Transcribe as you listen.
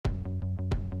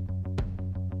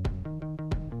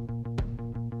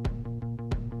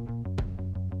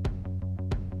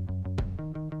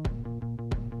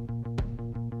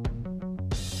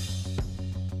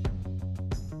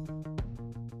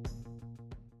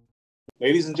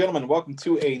Ladies and gentlemen, welcome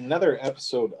to another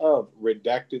episode of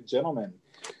Redacted Gentlemen.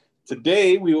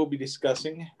 Today we will be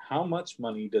discussing how much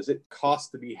money does it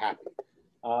cost to be happy.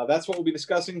 That's what we'll be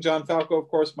discussing. John Falco, of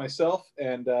course, myself,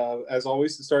 and as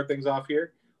always, to start things off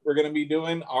here, we're going to be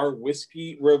doing our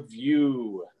whiskey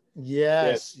review.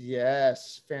 Yes.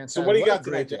 Fantastic. So what do you got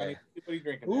tonight, Johnny? What are you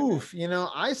drinking? Oof,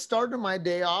 I started my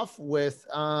day off with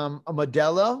a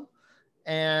Modelo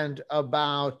and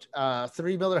about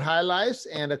 3 Miller High Lifes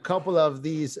and a couple of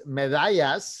these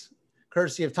medallas,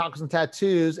 courtesy of Tacos and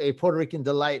Tattoos, a Puerto Rican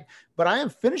delight. But I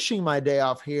am finishing my day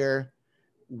off here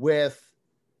with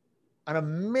an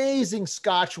amazing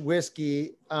Scotch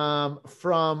whiskey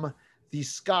from the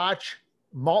Scotch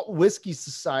Malt Whiskey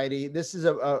Society. This is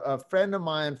a friend of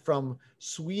mine from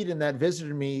Sweden that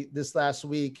visited me this last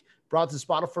week, brought this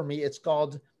bottle for me. It's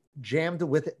called Jammed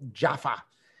with Jaffa.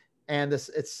 And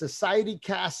it's Society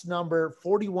Cask number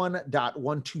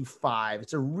 41.125.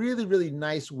 It's a really, really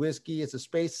nice whiskey. It's a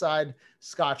Speyside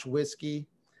Scotch whiskey.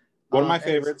 One of my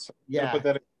favorites. Yeah. Put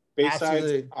that in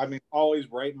Speyside. I mean,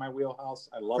 always right in my wheelhouse.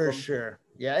 I love them. For sure.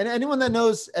 Yeah. And anyone that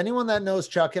knows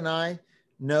Chuck and I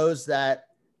knows that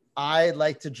I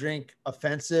like to drink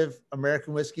offensive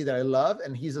American whiskey that I love.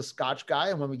 And he's a Scotch guy.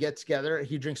 And when we get together,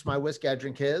 he drinks my whiskey, I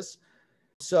drink his.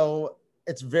 So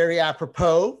it's very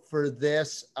apropos for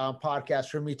this podcast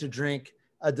for me to drink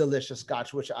a delicious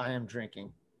Scotch, which I am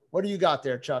drinking. What do you got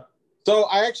there, Chuck? So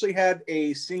I actually had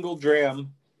a single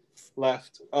dram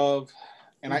left of,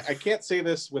 and I can't say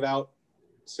this without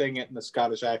saying it in a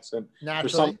Scottish accent for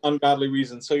some ungodly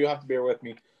reason, so you have to bear with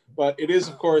me. But it is,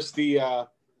 of course, the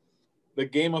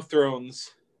Game of Thrones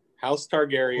House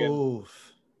Targaryen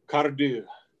Cardhu.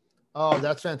 Oh,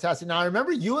 that's fantastic. Now, I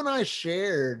remember you and I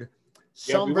shared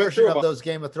some version of those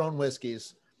Game of Thrones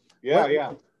whiskeys.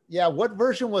 Yeah. What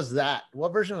version was that?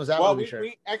 What version was that? Well,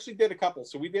 we actually did a couple.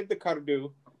 So we did the Cardhu.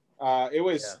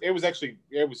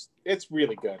 It's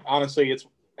really good. Honestly,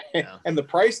 and the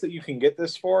price that you can get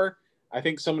this for, I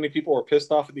think so many people were pissed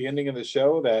off at the ending of the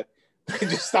show that they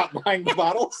just stopped buying the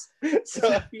bottles.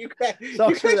 So you can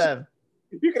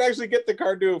actually get the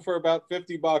Cardhu for about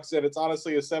 $50, and it's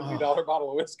honestly a $70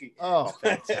 bottle of whiskey. Oh,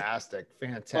 fantastic.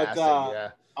 But,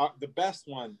 the best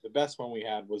one we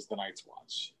had was the Night's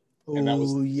Watch. And that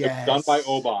was done by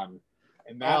Oban.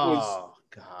 And that was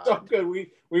so good.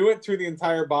 We went through the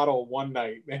entire bottle one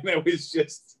night, and it was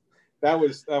just that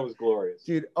was glorious.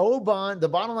 Dude, Oban, the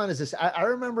bottom line is this. I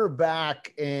remember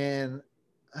back in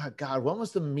when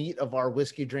was the meat of our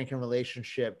whiskey drinking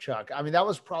relationship, Chuck? I mean, that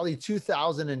was probably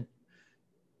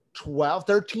 2012,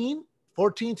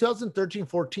 2013,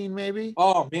 14 maybe.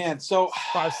 Oh man, so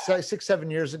 5, 6, 7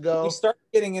 years ago. We started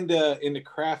getting into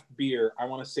craft beer, I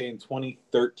want to say in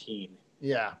 2013.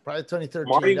 Yeah, probably 2013.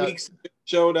 Marty Weeks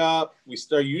showed up. You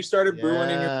started brewing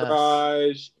in your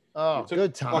garage. Oh,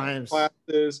 good times.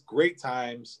 Classes, great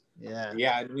times. Yeah.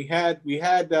 And we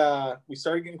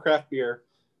started getting craft beer.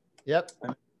 Yep.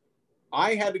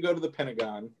 I had to go to the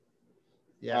Pentagon.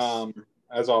 Yes.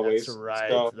 As always. That's right.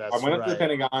 So I went up to the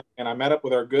Pentagon and I met up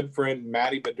with our good friend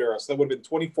Matty Badura. So that would have been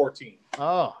 2014.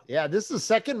 Oh, yeah. This is the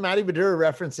second Matty Badura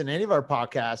reference in any of our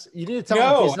podcasts. You need to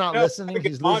tell him if he's not listening.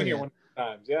 He's losing it.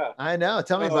 Times, yeah. I know.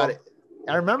 Tell me about it.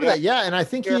 I remember that. Yeah. And I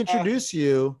think he introduced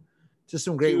you to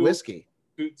some great whiskey.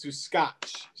 To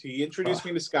Scotch. He introduced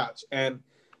me to Scotch. And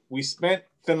we spent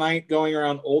the night going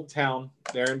around Old Town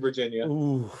there in Virginia.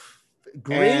 Ooh.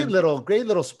 Great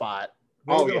little spot.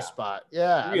 Spot.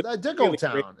 Yeah. Really, I dig Old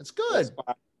Town. It's good.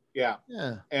 Yeah.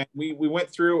 And we went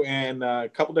through and a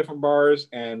couple different bars,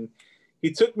 and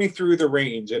he took me through the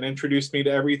range and introduced me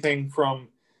to everything from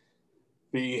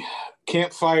the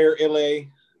Campfire Islay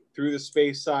through the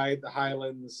Speyside, the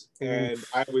Highlands, and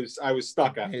I was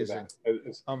stuck after that.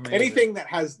 Anything that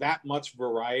has that much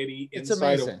variety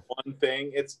inside of one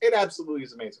thing, it absolutely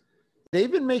is amazing.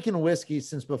 They've been making whiskey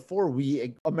since before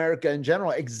America in general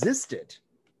existed.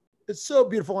 It's so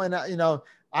beautiful. And,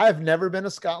 I've never been to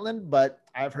Scotland, but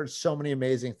I've heard so many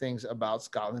amazing things about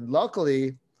Scotland.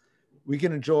 Luckily, we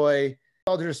can enjoy,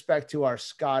 all due respect to our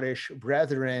Scottish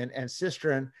brethren and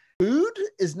sisterin, food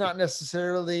is not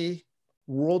necessarily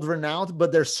world renowned,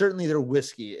 but there's certainly their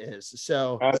whiskey is.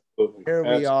 So Here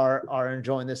we are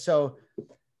enjoying this. So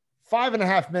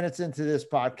 5.5 minutes into this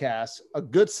podcast, a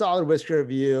good solid whiskey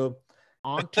review.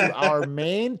 On to our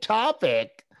main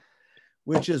topic,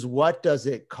 which is what does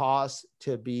it cost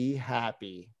to be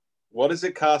happy? What does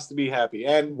it cost to be happy?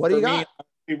 And what do you got?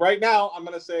 Right now, I'm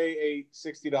going to say a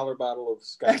 $60 bottle of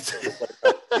Scotch.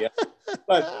 Yeah.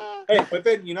 But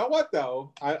then you know what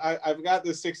though? I've got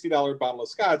this $60 bottle of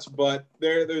Scotch, but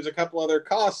there's a couple other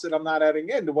costs that I'm not adding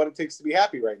into what it takes to be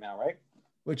happy right now, right?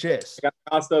 Which is? I got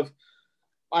the cost of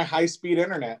my high-speed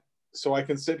internet so I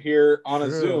can sit here on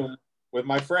a Zoom with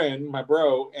my friend, my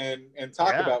bro, and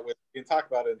talk about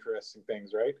interesting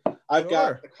things, right? I've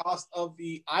got the cost of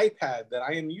the iPad that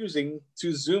I am using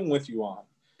to Zoom with you on.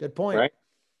 Good point. Right?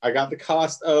 I got the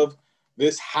cost of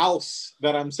this house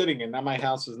that I'm sitting in. Now, my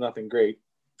house is nothing great,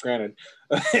 granted.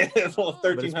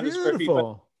 1,300 square feet,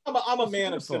 but I'm a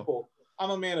man of simple. I'm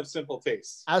a man of simple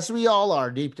tastes. As we all are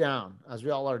deep down.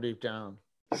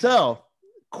 So,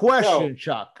 question,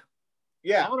 Chuck.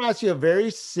 Yeah. I want to ask you a very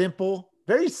simple,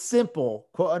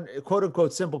 quote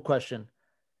unquote, simple question.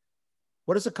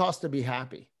 What does it cost to be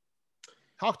happy?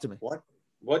 Talk to me.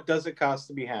 What does it cost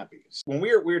to be happy? When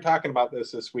we were talking about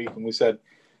this week, and we said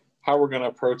how we're going to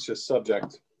approach this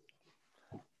subject,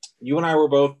 you and I were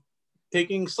both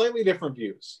taking slightly different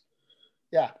views.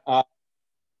 Yeah.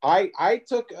 I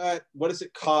took what does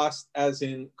it cost, as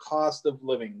in cost of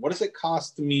living? What does it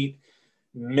cost to meet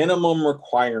minimum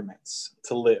requirements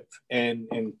to live in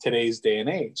today's day and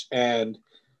age? And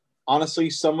honestly,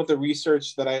 some of the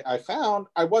research that I found,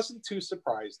 I wasn't too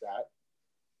surprised at,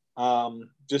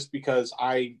 just because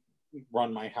I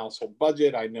run my household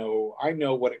budget. I know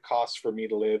what it costs for me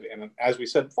to live. And as we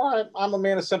said before, I'm a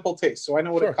man of simple taste. So I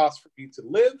know what it costs for me to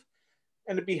live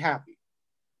and to be happy.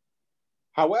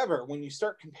 However, when you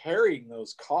start comparing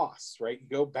those costs, right, you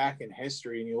go back in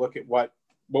history and you look at what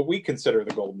we consider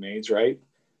the golden age, right?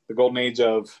 The golden age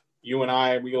of you and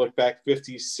I, we look back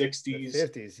 50s, 60s. The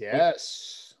 50s,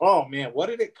 yes. Oh, man, what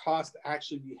did it cost to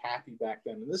actually be happy back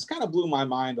then? And this kind of blew my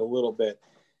mind a little bit,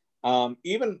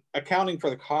 even accounting for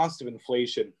the cost of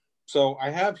inflation. So I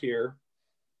have here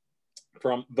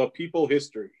from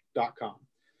thepeoplehistory.com.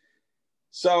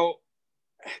 So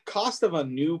cost of a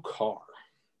new car.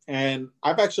 And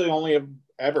I've actually only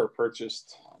ever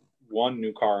purchased one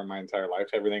new car in my entire life.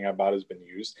 Everything I bought has been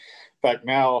used. In fact,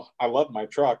 now I love my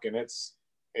truck, and it's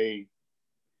a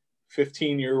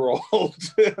 15-year-old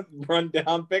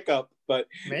run-down pickup. But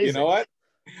amazing. You know what?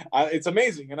 It's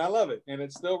amazing, and I love it. And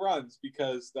it still runs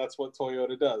because that's what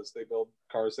Toyota does. They build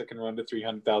cars that can run to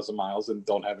 300,000 miles and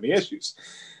don't have any issues.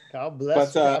 God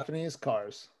bless Japanese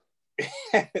cars.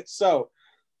 So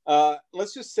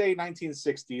let's just say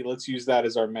 1960. Let's use that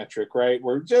as our metric, right?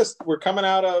 We're coming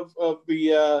out of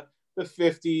the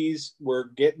 50s. We're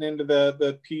getting into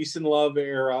the peace and love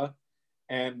era,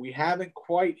 and we haven't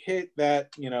quite hit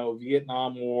that,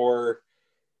 Vietnam War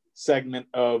segment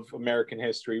of American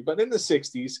history. But in the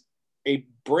 60s, a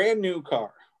brand new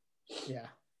car,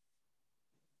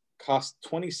 cost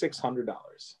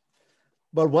 $2,600.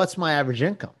 But what's my average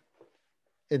income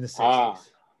in the 60s?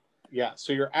 Yeah,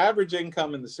 so your average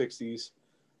income in the 60s,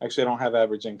 actually, I don't have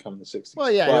average income in the 60s.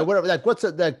 Well, yeah, whatever. Like, what's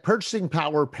like purchasing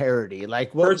power parity?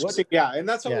 Like, what? Yeah, and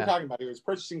that's what we're talking about here is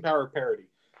purchasing power parity.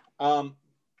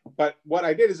 But what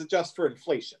I did is adjust for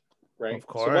inflation, right? Of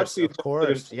course, of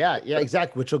course. Yeah,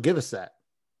 exactly, which will give us that.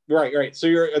 Right. So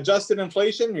your adjusted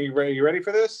inflation, are you ready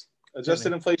for this?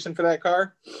 Adjusted inflation for that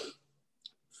car,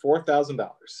 $4,000.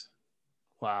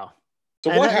 Wow.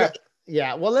 So what happened?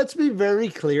 Yeah, well, let's be very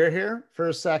clear here for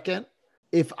a second.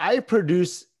 If I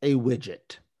produce a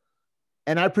widget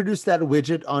and I produce that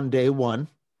widget on day one,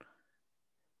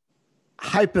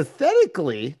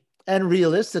 hypothetically and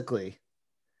realistically,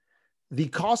 the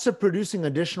cost of producing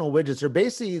additional widgets are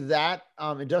basically that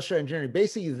industrial engineering,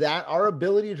 basically that our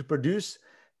ability to produce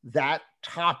that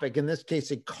topic, in this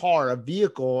case, a car, a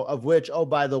vehicle, of which, oh,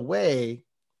 by the way,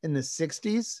 in the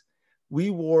 60s, we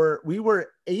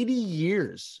were 80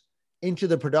 years into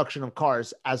the production of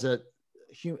cars as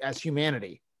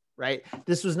humanity, right?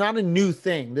 This was not a new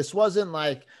thing. This wasn't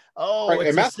like,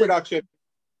 and mass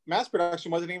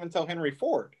production wasn't even until Henry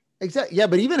Ford. Exactly. Yeah,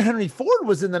 but even Henry Ford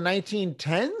was in the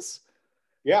 1910s.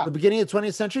 Yeah, the beginning of the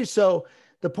 20th century. So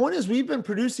the point is, we've been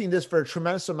producing this for a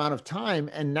tremendous amount of time,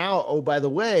 and now, oh, by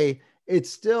the way, it's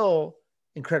still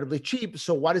incredibly cheap.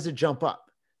 So why does it jump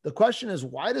up? The question is,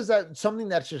 why does something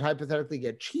that should hypothetically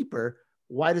get cheaper,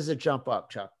 why does it jump up,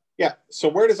 Chuck? Yeah. So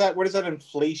where does that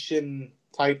inflation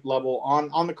type level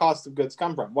on the cost of goods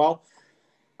come from? Well,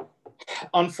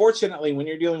 unfortunately, when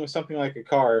you're dealing with something like a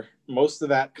car, most of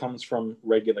that comes from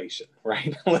regulation,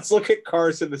 right? Let's look at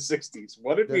cars in the 60s.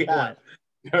 What did we have?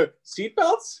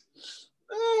 Seatbelts?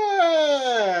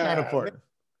 Not important.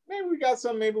 Maybe we got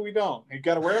some, maybe we don't. You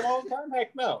got to wear them all the time?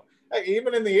 Heck no. Hey,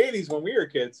 even in the 80s when we were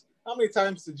kids, how many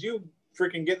times did you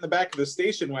freaking get in the back of the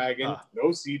station wagon, no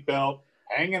seatbelt,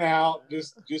 hanging out,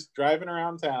 just driving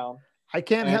around town? I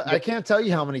can't tell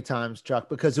you how many times, Chuck,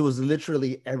 because it was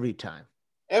literally every time.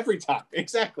 Every time,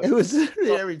 exactly. It was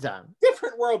literally every time.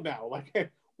 Different world now.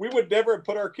 Like, we would never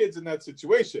put our kids in that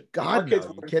situation. God, our kids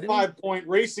no, were 5-point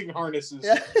racing harnesses.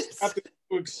 Yes.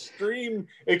 extreme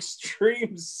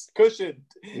cushion.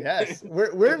 Yes,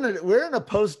 we're in a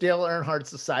post Dale Earnhardt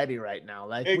society right now.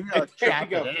 Like we are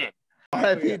trapped in.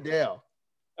 R.I.P. Dale.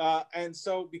 And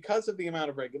so because of the amount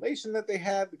of regulation that they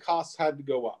had, the costs had to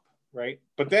go up, right?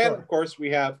 But then, of course, we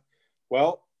have,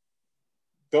 well,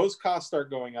 those costs start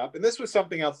going up. And this was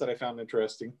something else that I found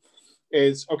interesting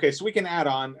is, okay, so we can add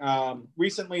on.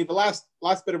 Recently, the last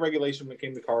bit of regulation when it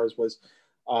came to cars was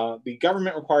the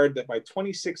government required that by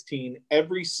 2016,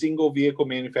 every single vehicle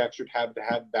manufactured had to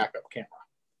have backup camera,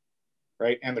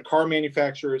 right? And the car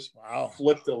manufacturers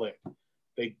flipped the lid.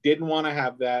 They didn't want to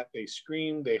have that. They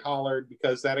screamed, they hollered,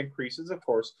 because that increases, of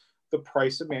course, the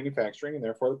price of manufacturing and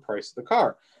therefore the price of the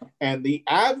car. And the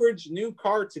average new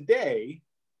car today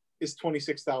is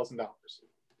 $26,000,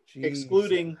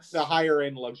 excluding the higher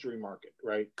end luxury market,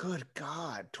 right? Good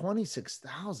God,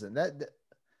 26,000. That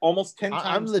almost 10 times.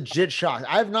 I'm legit shocked.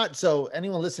 So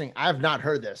anyone listening, I've not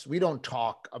heard this. We don't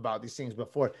talk about these things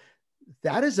before.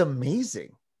 That is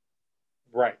amazing.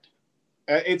 Right.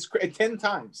 It's 10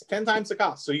 times the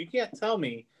cost. So you can't tell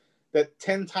me that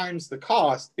 10 times the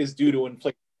cost is due to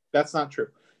inflation. That's not true.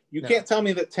 You can't tell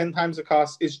me that 10 times the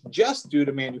cost is just due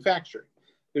to manufacturing.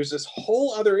 There's this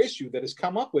whole other issue that has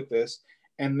come up with this,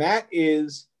 and that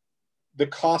is the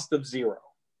cost of zero.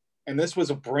 And this was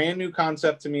a brand new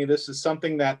concept to me. This is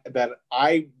something that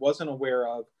I wasn't aware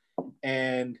of,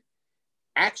 and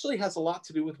actually has a lot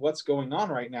to do with what's going on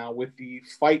right now with the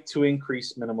fight to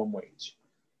increase minimum wage.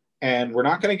 And we're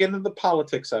not going to get into the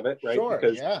politics of it, right? Sure,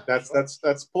 because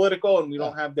that's political, and we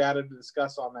don't have data to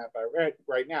discuss on that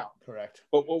right now. Correct.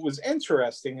 But what was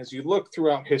interesting is you look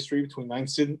throughout history between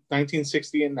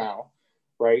 1960 and now,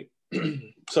 right?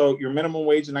 So your minimum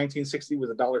wage in 1960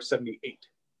 was $1.78.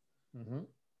 Mm-hmm.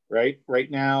 Right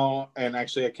now, and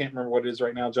actually I can't remember what it is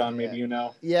right now, John. Maybe you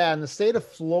know. Yeah, in the state of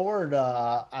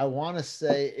Florida, I want to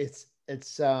say it's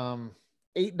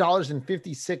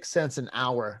 $8.56 an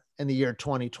hour in the year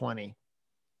 2020.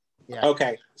 Yeah.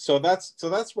 Okay, so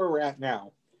that's where we're at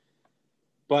now.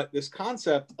 But this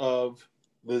concept of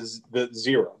the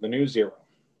zero, the new zero,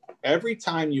 every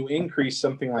time you increase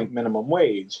something like minimum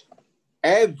wage,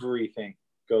 everything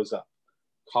goes up.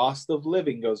 Cost of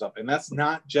living goes up. And that's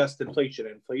not just inflation.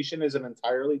 Inflation is an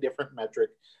entirely different metric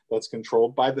that's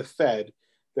controlled by the Fed,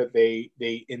 that they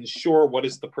ensure what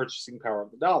is the purchasing power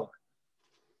of the dollar.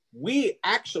 We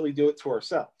actually do it to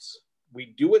ourselves.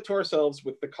 We do it to ourselves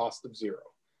with the cost of zero.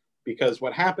 Because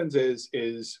what happens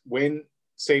is when,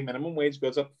 say, minimum wage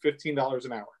goes up $15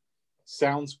 an hour,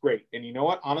 sounds great. And you know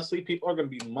what? Honestly, people are going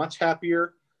to be much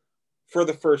happier for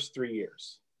the first 3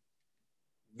 years.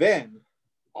 Then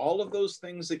all of those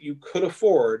things that you could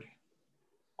afford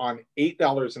on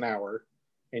 $8 an hour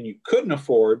and you couldn't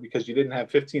afford because you didn't have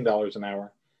 $15 an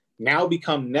hour now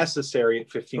become necessary at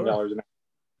 $15 an hour.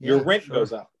 Your rent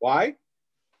goes up. Why?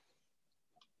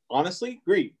 Honestly,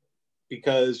 greed.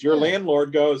 Because your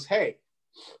landlord goes, hey,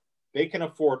 they can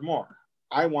afford more.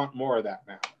 I want more of that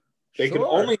now. They can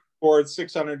only afford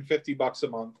 $650 a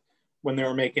month when they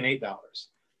were making $8.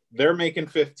 They're making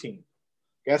 $15.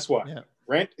 Guess what? Yeah.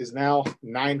 Rent is now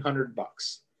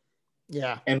 $900.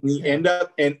 Yeah. And we end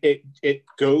up, and it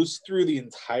goes through the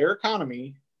entire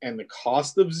economy, and the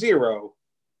cost of zero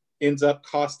ends up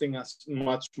costing us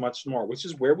much, much more, which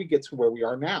is where we get to where we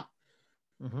are now.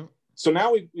 Mm-hmm. So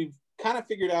now we've kind of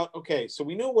figured out, okay, so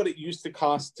we know what it used to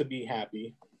cost to be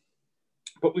happy,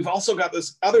 but we've also got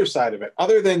this other side of it,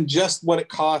 other than just what it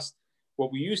cost,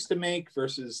 what we used to make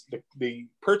versus the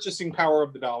purchasing power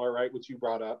of the dollar, right, which you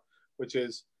brought up, which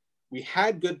is we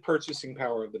had good purchasing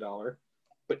power of the dollar,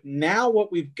 but now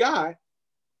what we've got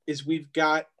is we've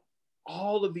got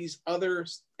all of these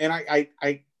others, and I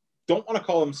don't want to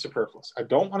call them superfluous. I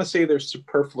don't want to say they're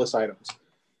superfluous items,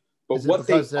 but is it what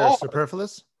because they're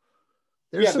superfluous?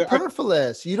 They're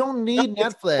superfluous. You don't need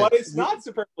Netflix. But it's not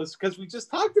superfluous because we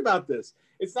just talked about this.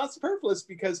 It's not superfluous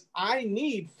because I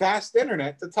need fast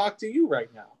internet to talk to you right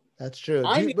now. That's true.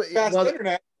 I need fast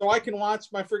internet so I can watch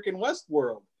my freaking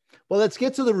Westworld. Well, let's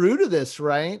get to the root of this,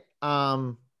 right?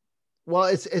 Well,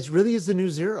 it's really is the new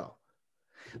zero.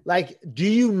 Like, do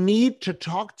you need to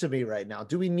talk to me right now?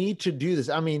 Do we need to do this?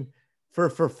 I mean, for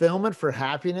fulfillment, for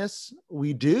happiness,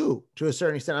 we do to a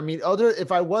certain extent. I mean,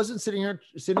 if I wasn't sitting here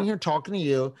talking to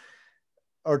you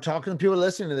or talking to people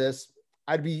listening to this,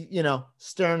 I'd be,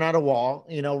 staring at a wall.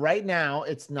 Right now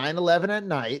it's 9/11 at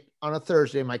night on a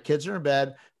Thursday. My kids are in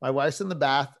bed. My wife's in the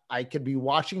bath. I could be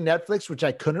watching Netflix, which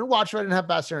I couldn't watch if I didn't have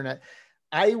fast internet.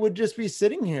 I would just be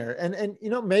sitting here and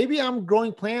maybe I'm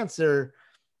growing plants or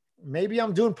maybe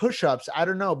I'm doing push-ups. I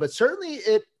don't know, but certainly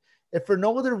if for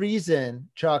no other reason,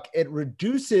 Chuck, it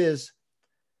reduces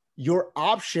your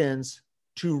options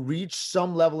to reach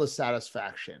some level of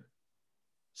satisfaction,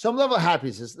 some level of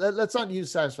happiness. Let's not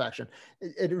use satisfaction.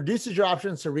 It reduces your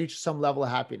options to reach some level of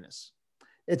happiness.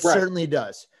 It certainly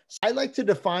does. So I like to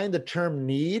define the term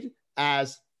need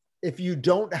as if you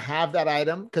don't have that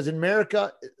item, because in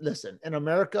America, listen, in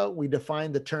America, we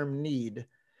define the term need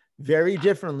very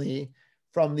differently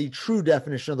from the true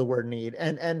definition of the word need.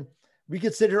 And we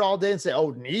could sit here all day and say,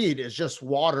 oh, need is just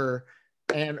water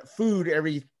and food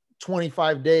every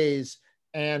 25 days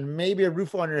and maybe a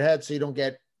roof on your head so you don't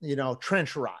get,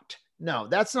 trench rot. No,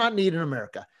 that's not need in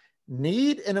America.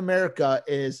 Need in America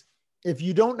is if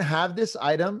you don't have this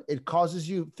item, it causes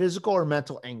you physical or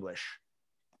mental anguish.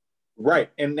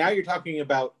 Right. And now you're talking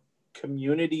about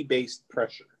community-based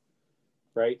pressure,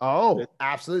 right? Oh,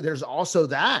 absolutely. There's also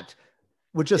that,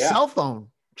 which is cell phone,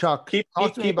 Chuck. Keep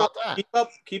up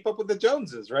with the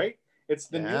Joneses, right? It's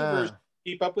the new version.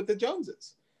 Keep up with the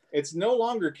Joneses. It's no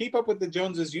longer keep up with the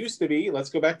Joneses used to be. Let's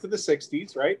go back to the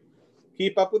 60s, right?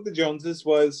 Keep up with the Joneses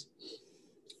was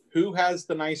who has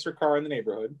the nicer car in the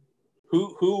neighborhood,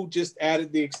 who just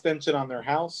added the extension on their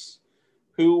house,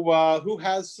 who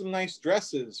has some nice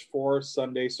dresses for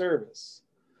Sunday service.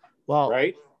 Well,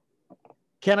 right?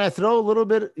 Can I throw a little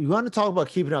bit? You want to talk about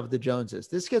keeping up with the Joneses?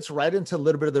 This gets right into a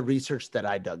little bit of the research that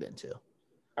I dug into.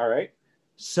 All right.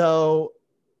 So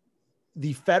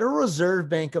the Federal Reserve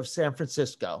Bank of San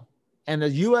Francisco and the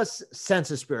U.S.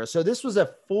 Census Bureau. So this was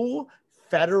a full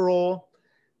federal,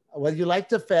 whether you like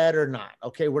the Fed or not.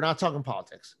 Okay. We're not talking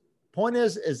politics. Point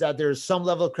is that there's some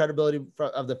level of credibility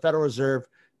of the Federal Reserve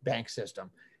Bank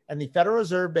system. And the Federal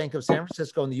Reserve Bank of San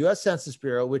Francisco and the U.S. Census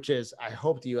Bureau, which is, I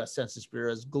hope the U.S. Census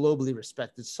Bureau is globally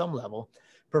respected some level,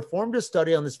 performed a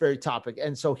study on this very topic.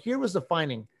 And so here was the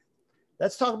finding.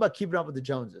 Let's talk about keeping up with the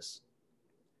Joneses.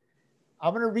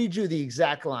 I'm going to read you the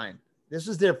exact line. This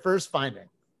is their first finding.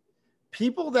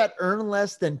 People that earn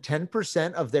less than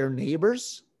 10% of their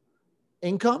neighbors'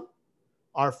 income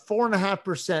are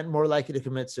 4.5% more likely to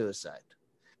commit suicide.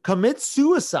 Commit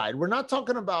suicide. We're not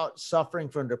talking about suffering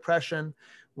from depression.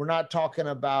 We're not talking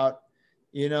about,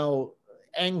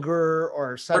 anger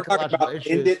or psychological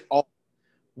issues.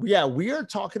 Yeah, we are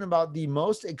talking about the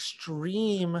most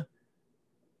extreme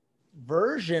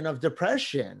version of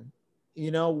depression,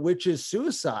 which is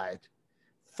suicide.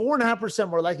 4.5%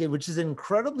 more likely, which is an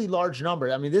incredibly large number.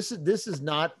 I mean, this is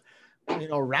not,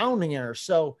 rounding error.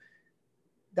 So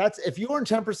that's, if you earn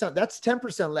 10%, that's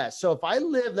 10% less. So if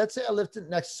let's say I live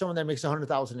next to someone that makes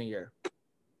 100,000 a year.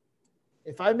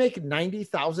 If I make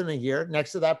 90,000 a year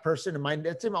next to that person,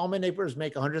 and all my neighbors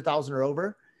make 100,000 or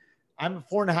over, I'm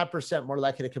 4.5% more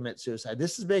likely to commit suicide.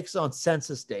 This is based on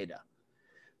census data.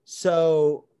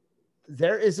 So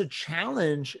there is a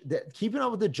challenge that keeping up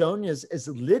with the Joneses is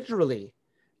literally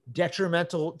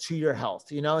detrimental to your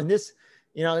health, and this,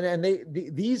 and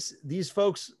these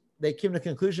folks, they came to the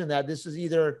conclusion that this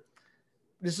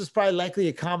is probably likely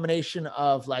a combination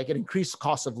of like an increased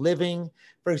cost of living.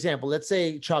 For example, let's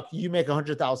say, Chuck, you make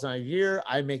 100,000 a year.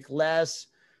 I make less.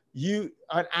 An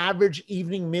average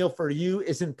evening meal for you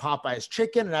isn't Popeye's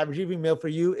chicken. An average evening meal for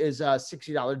you is a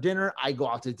 $60 dinner. I go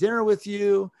out to dinner with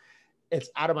you. It's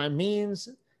out of my means,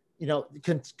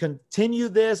 continue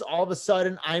this. All of a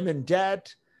sudden I'm in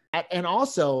debt. And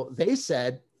also they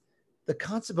said the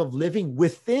concept of living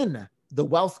within the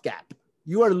wealth gap.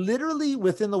 You are literally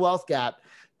within the wealth gap.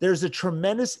 There's a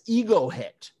tremendous ego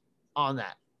hit on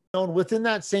that. And within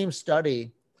that same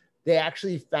study, they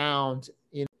actually found,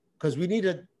 because we need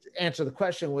to answer the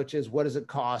question, which is, what does it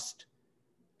cost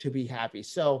to be happy?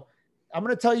 So I'm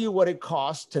going to tell you what it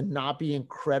costs to not be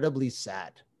incredibly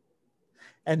sad.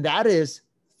 And that is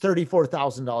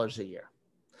 $34,000 a year.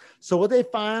 So what they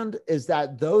found is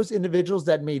that those individuals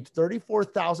that made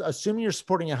 $34,000, assuming you're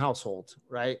supporting a household,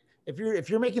 right? If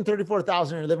you're making $34,000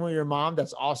 and you're living with your mom,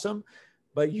 that's awesome,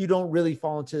 but you don't really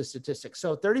fall into the statistics.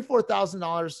 So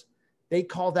 $34,000, they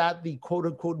call that the quote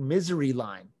unquote misery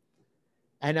line.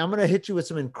 And I'm going to hit you with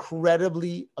some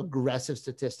incredibly aggressive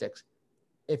statistics.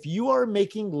 If you are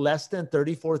making less than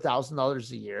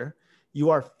 $34,000 a year, you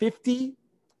are 50%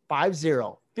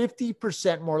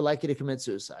 more likely to commit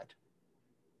suicide.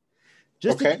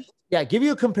 Give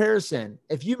you a comparison.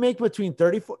 If you make between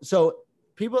 34, so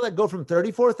people that go from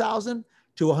 34,000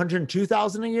 to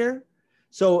 102,000 a year.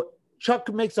 So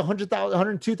Chuck makes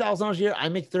 $102,000 a year. I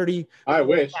make 30. I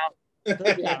wish.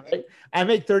 30, right? I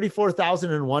make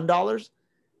 $34,001.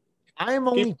 I am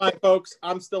only. Keep in mind, folks,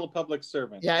 I'm still a public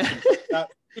servant. Yeah.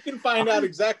 You can find out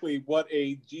exactly what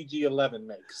a GG11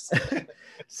 makes.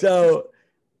 So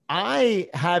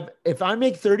if I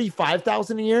make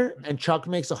 35,000 a year and Chuck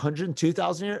makes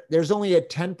 102,000 a year, there's only a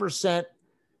 10%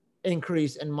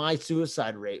 increase in my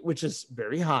suicide rate, which is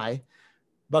very high.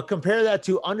 But compare that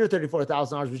to under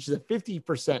 $34,000, which is a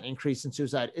 50% increase in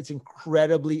suicide. It's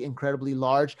incredibly, incredibly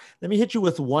large. Let me hit you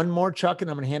with one more, Chuck, and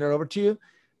I'm going to hand it over to you.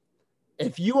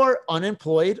 If you are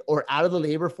unemployed or out of the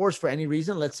labor force for any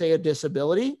reason, let's say a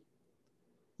disability,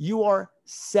 you are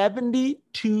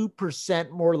 72%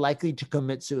 more likely to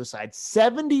commit suicide.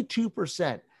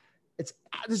 72%.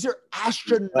 These are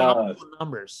astronomical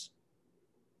numbers.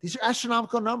 These are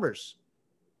astronomical numbers.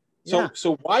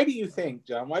 So why do you think,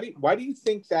 John, why do you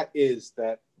think that is,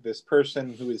 that this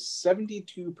person who is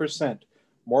 72%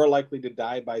 more likely to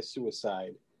die by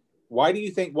suicide, why do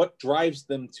you think, what drives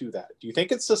them to that? Do you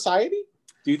think it's society?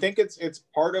 Do you think it's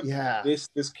part of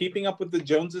this keeping up with the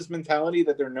Joneses mentality,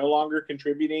 that they're no longer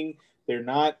contributing, they're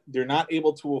not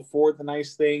able to afford the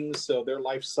nice things, so their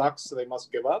life sucks, so they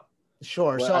must give up?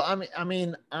 Sure. Well, so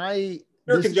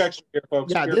Pure conjecture here,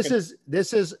 folks. Yeah, this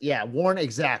is warn,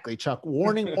 exactly, Chuck.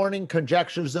 Warning,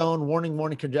 conjecture zone,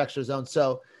 warning, conjecture zone.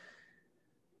 So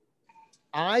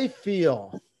I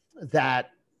feel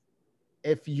that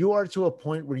if you are to a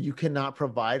point where you cannot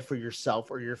provide for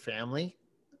yourself or your family,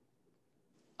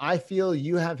 I feel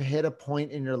you have hit a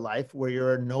point in your life where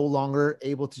you're no longer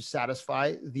able to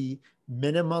satisfy the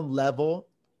minimum level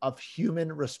of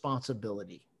human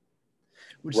responsibility,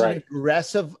 which is an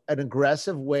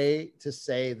aggressive way to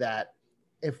say that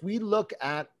if we look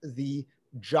at the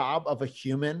job of a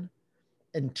human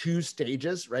in two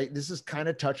stages, right? This is kind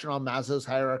of touching on Maslow's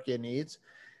hierarchy of needs.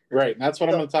 Right. And that's what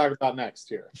I'm going to talk about next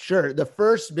here. Sure. The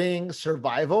first being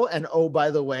survival. And oh,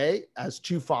 by the way, as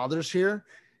two fathers here,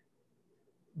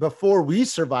 before we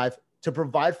survive, to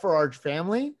provide for our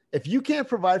family, if you can't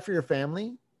provide for your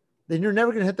family, then you're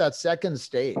never going to hit that second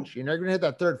stage. You're never going to hit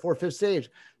that third, fourth, fifth stage.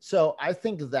 So I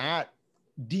think that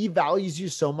devalues you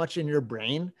so much in your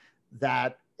brain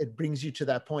that it brings you to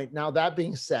that point. Now, that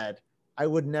being said, I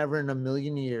would never in a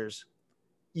million years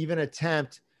even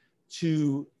attempt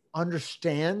to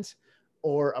understand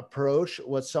or approach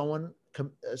what someone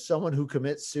who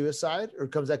commits suicide or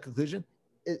comes to that conclusion,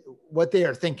 what they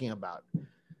are thinking about.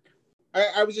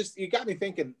 I was just, you got me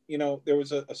thinking, there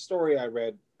was a story I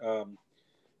read.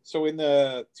 So in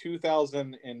the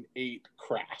 2008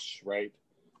 crash, right?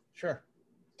 Sure.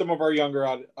 Some of our younger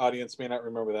audience may not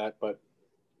remember that, but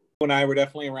you and I were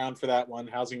definitely around for that one.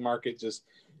 Housing market just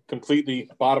completely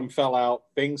bottom fell out.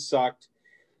 Things sucked.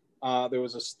 There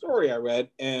was a story I read,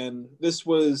 and this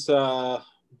was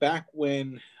back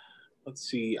when, let's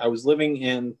see, I was living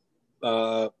in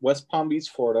West Palm Beach,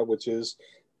 Florida, which is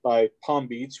by Palm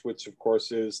Beach, which of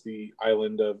course is the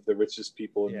island of the richest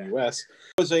people in the U.S.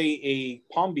 There was a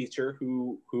Palm Beacher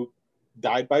who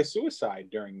died by suicide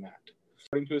during that,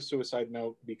 according to a suicide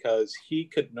note, because he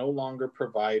could no longer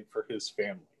provide for his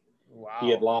family. Wow.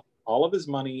 He had lost all of his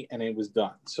money and it was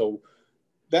done. So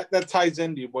that ties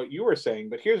into what you were saying,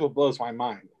 but here's what blows my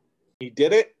mind. He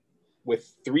did it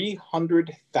with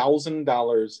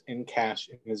 $300,000 in cash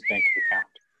in his bank account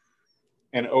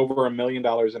and over $1 million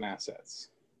in assets.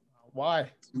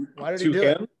 Why did he do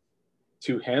it?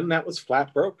 To him, that was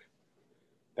flat broke.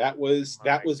 That was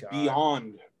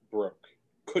beyond broke.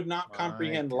 Could not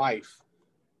comprehend life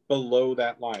below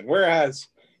that line. Whereas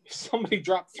if somebody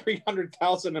dropped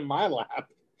 $300,000 in my lap,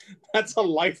 that's a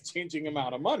life-changing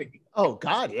amount of money. Oh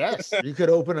God, yes. You could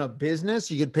open a business.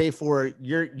 You could pay for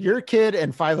your kid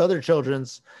and 5 other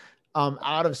children's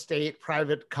out-of-state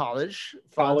private college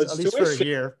funds, at least tuition. For a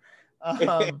year.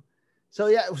 So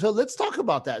let's talk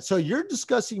about that. So you're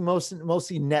discussing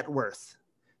mostly net worth.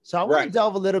 So I want to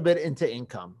delve a little bit into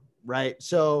income, right?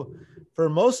 So for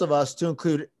most of us, to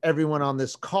include everyone on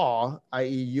this call, i.e.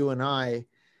 you and I,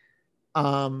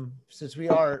 since we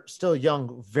are still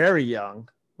young, very young,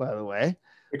 by the way,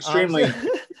 extremely,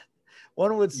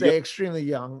 one would say extremely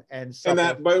young, and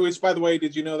that, by the way,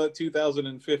 did you know that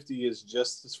 2050 is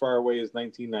just as far away as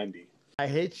 1990? I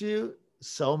hate you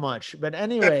so much, but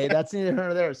anyway, that's neither here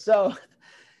nor there. So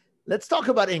let's talk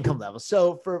about income levels.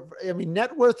 So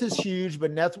net worth is huge, but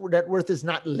net worth is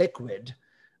not liquid.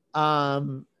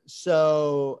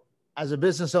 So as a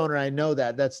business owner, I know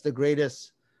that's the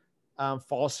greatest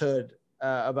falsehood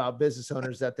about business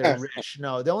owners, that they're rich.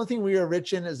 No, the only thing we are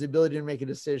rich in is the ability to make a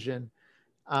decision,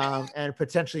 and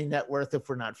potentially net worth if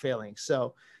we're not failing.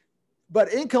 So,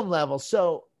 but income level.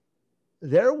 So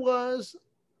there was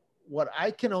what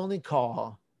I can only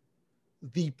call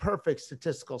the perfect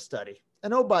statistical study.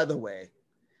 And oh, by the way,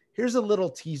 here's a little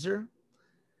teaser.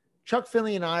 Chuck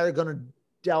Finley and I are going to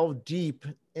delve deep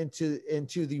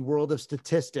into the world of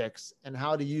statistics and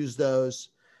how to use those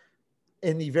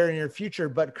in the very near future.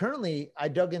 But currently I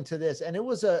dug into this, and it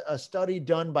was a study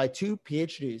done by 2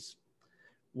 PhDs.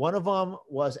 One of them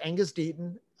was Angus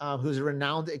Deaton, who's a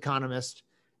renowned economist,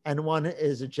 and one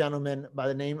is a gentleman by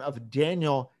the name of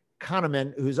Daniel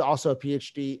Kahneman, who's also a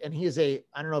PhD, and he is I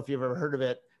don't know if you've ever heard of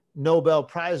it, Nobel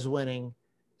Prize winning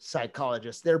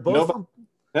psychologist. They're both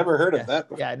never heard of that.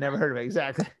 Yeah, I never heard of it.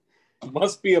 Exactly.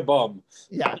 Must be a bum.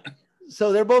 Yeah.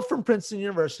 So they're both from Princeton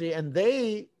University, and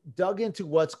they dug into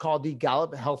what's called the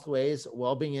Gallup Healthways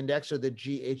Wellbeing Index, or the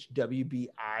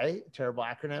GHWBI, terrible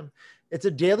acronym. It's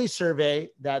a daily survey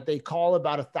that they call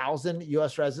about 1,000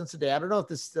 US residents a day. I don't know if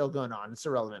this is still going on. It's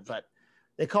irrelevant, but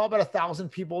they call about 1,000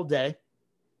 people a day.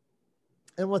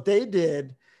 And what they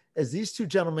did is these two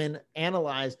gentlemen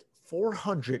analyzed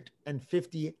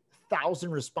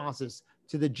 450,000 responses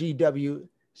to the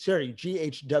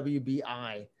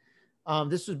GHWBI.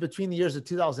 This was between the years of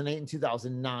 2008 and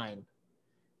 2009.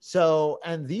 So,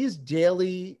 and these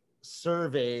daily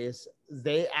surveys,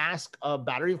 they ask a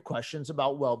battery of questions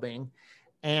about well-being,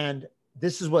 and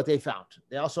this is what they found.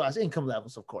 They also ask income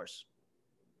levels, of course.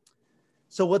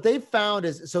 So what they found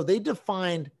is, so they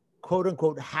defined quote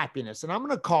unquote happiness, and I'm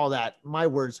going to call that, my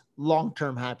words,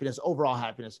 long-term happiness, overall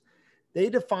happiness. They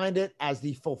defined it as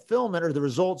the fulfillment, or the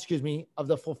result, excuse me, of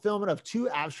the fulfillment of two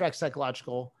abstract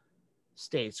psychological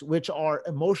states, which are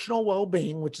emotional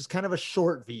well-being, which is kind of a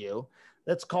short view.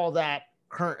 Let's call that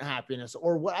current happiness,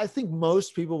 or what I think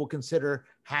most people will consider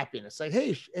happiness. Like,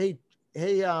 hey,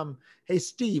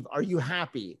 Steve, are you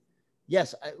happy?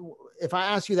 Yes. If I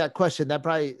ask you that question,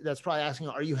 that's probably asking,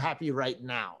 are you happy right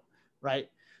now? Right.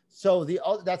 So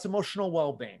that's emotional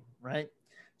well-being, right?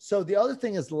 So the other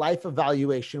thing is life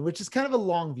evaluation, which is kind of a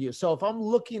long view. So if I'm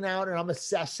looking out and I'm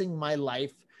assessing my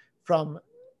life from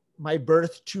my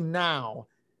birth to now,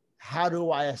 how do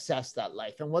I assess that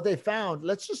life? And what they found,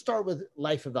 let's just start with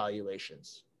life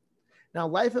evaluations. Now,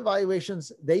 life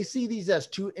evaluations, they see these as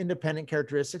two independent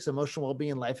characteristics: emotional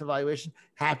well-being and life evaluation,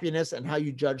 happiness, and how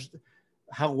you judge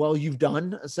how well you've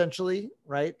done, essentially,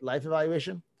 right? Life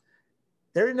evaluation.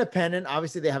 They're independent.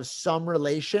 Obviously, they have some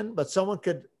relation, but someone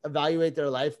could evaluate their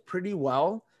life pretty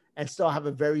well and still have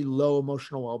a very low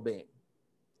emotional well-being.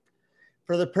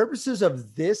 For the purposes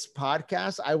of this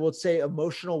podcast, I would say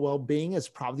emotional well-being is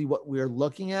probably what we're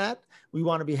looking at. We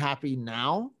want to be happy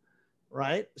now,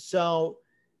 right? So,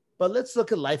 but let's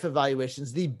look at life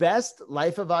evaluations. The best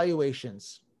life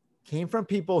evaluations came from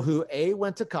people who A,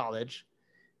 went to college,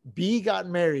 B, got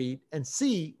married, and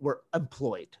C, were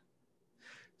employed.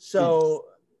 So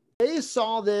they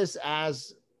saw this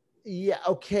as, yeah,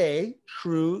 okay,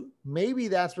 true. Maybe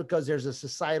that's because there's a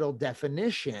societal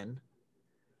definition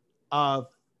of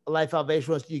life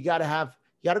evaluation. Was you got to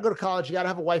go to college, you got to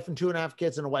have a wife and 2.5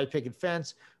 kids and a white picket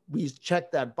fence. We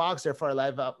check that box. Therefore, our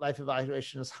life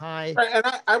evaluation is high. Right, and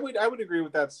I would agree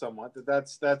with that somewhat.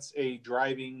 That's a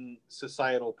driving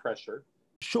societal pressure.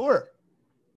 Sure.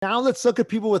 Now let's look at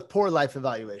people with poor life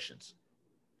evaluations.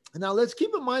 Now let's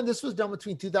keep in mind this was done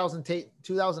between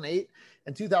 2008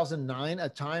 and 2009, a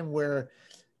time where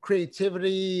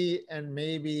creativity and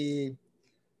maybe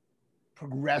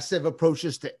progressive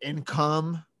approaches to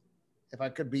income, if I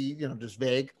could be, just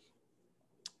vague,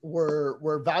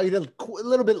 were valued a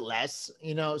little bit less,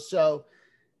 so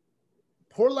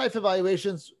poor life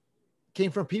evaluations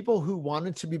came from people who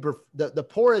wanted to be, the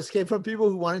poorest came from people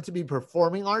who wanted to be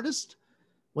performing artists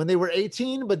when they were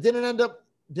 18, but didn't end up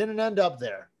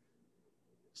there.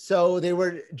 So they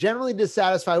were generally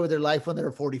dissatisfied with their life when they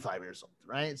were 45 years old,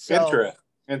 right? So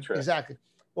Interesting. Exactly.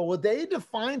 But what they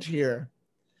defined here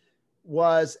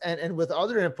was, and with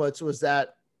other inputs, was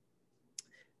that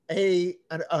a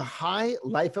high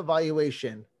life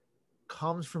evaluation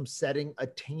comes from setting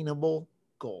attainable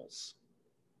goals,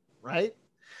 right?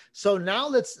 So now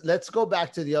let's go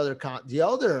back to the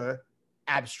other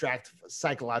abstract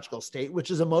psychological state, which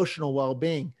is emotional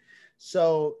well-being.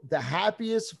 So the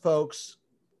happiest folks,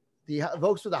 the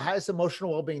folks with the highest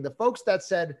emotional well-being, the folks that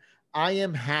said, I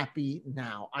am happy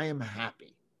now, I am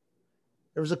happy.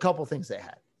 There was a couple things they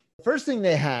had. The first thing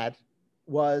they had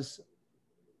was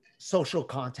social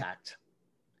contact.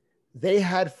 They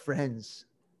had friends.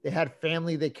 They had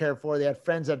family they care for. They had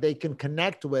friends that they can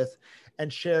connect with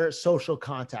and share social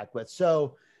contact with.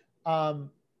 So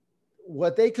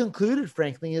what they concluded,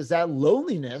 frankly, is that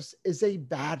loneliness is a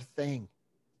bad thing.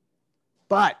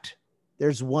 But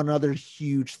there's one other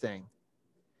huge thing.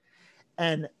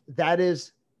 And that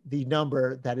is the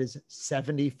number that is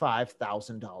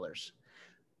 $75,000.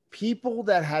 People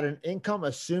that had an income,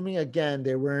 assuming, again,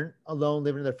 they weren't alone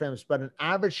living in their families, but an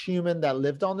average human that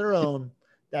lived on their own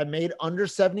that made under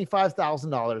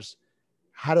 $75,000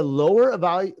 had a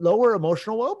lower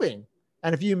emotional well-being.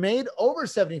 And if you made over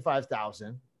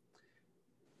 $75,000,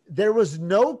 there was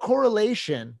no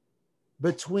correlation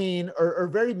between, or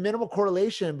very minimal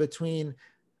correlation between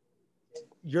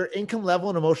your income level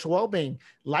and emotional well-being.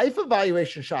 Life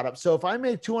evaluation shot up. So if I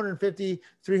made 250,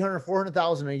 300,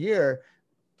 400,000 a year,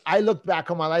 I looked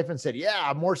back on my life and said, yeah,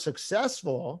 I'm more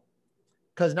successful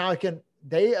because now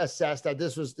they assessed that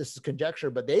this is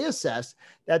conjecture, but they assessed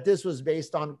that this was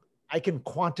based on, I can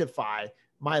quantify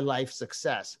my life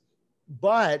success,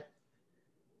 but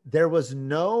there was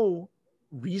no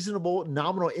reasonable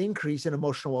nominal increase in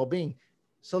emotional well-being.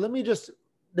 So let me just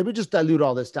dilute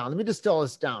all this down. Let me distill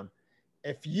this down.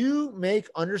 If you make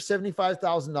under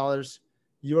 $75,000,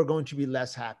 you are going to be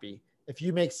less happy. If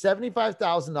you make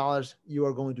 $75,000, you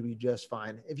are going to be just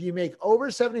fine. If you make over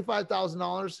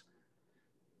 $75,000,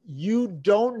 you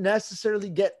don't necessarily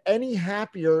get any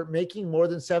happier making more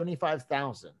than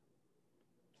 $75,000.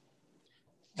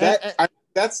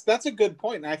 That's a good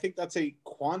point. And I think that's a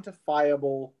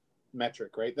quantifiable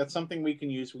metric, right? That's something we can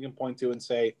use, we can point to and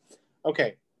say,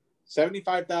 okay,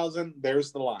 75,000,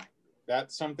 there's the line.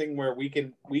 That's something where we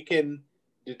can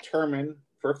determine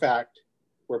for a fact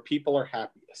where people are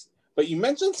happiest. But you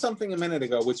mentioned something a minute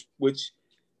ago, which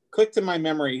clicked in my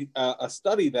memory, a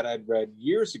study that I'd read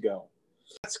years ago.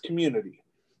 That's community.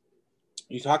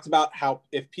 You talked about how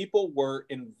if people were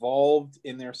involved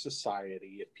in their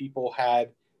society, if people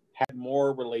had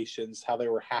more relations, how they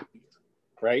were happier,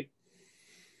 right?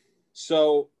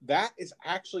 So that is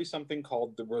actually something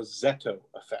called the Rossetto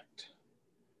effect.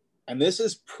 And this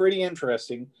is pretty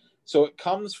interesting. So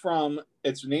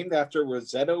it's named after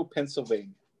Rossetto,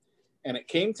 Pennsylvania. And it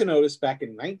came to notice back in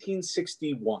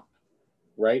 1961,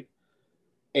 right?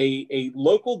 A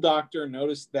local doctor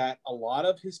noticed that a lot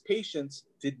of his patients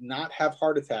did not have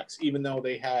heart attacks, even though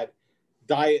they had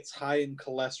diets high in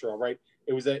cholesterol, right?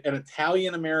 It was an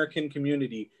Italian-American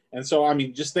community. And so, I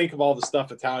mean, just think of all the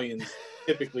stuff Italians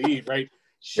typically eat, right?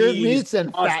 Cheese, meats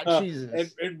and fat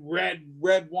cheeses. And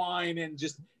red wine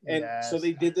yes. So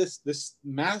they did this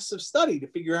massive study to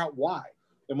figure out why.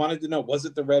 They wanted to know, was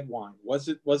it the red wine? Was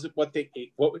it what they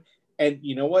ate? And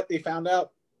you know what they found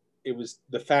out? It was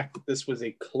the fact that this was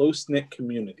a close-knit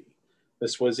community.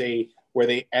 This was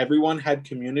where everyone had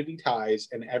community ties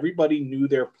and everybody knew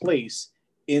their place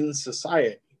in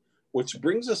society, which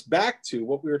brings us back to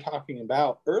what we were talking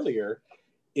about earlier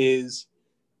is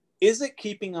it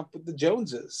keeping up with the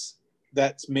Joneses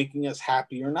that's making us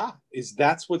happy or not?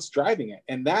 That's what's driving it.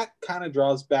 And that kind of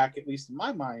draws back, at least in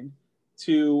my mind,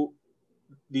 to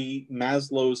the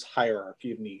Maslow's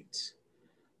hierarchy of needs.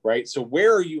 Right. So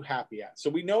where are you happy at? So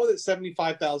we know that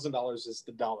 $75,000 is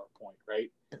the dollar point,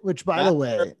 right? Which, by the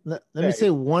way, let me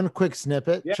say one quick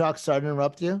snippet. Yeah. Chuck, sorry to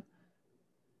interrupt you.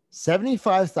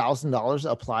 $75,000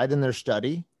 applied in their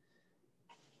study,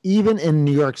 even in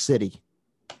New York City,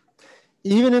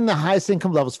 even in the highest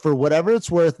income levels, for whatever it's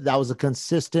worth, that was a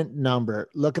consistent number.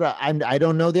 Look at it. I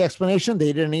don't know the explanation.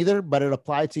 They didn't either, but it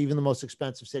applied to even the most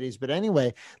expensive cities. But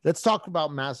anyway, let's talk about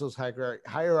Maslow's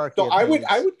hierarchy. So I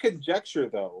would conjecture,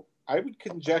 though,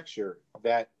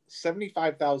 that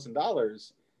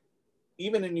 $75,000,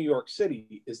 even in New York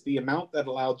City, is the amount that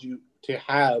allowed you to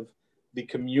have the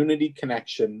community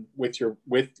connection with your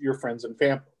friends and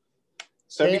family.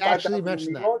 They actually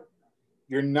mentioned that.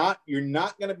 You're not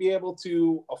going to be able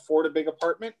to afford a big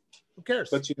apartment. Who cares?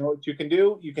 But you know what you can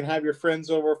do? You can have your friends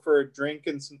over for a drink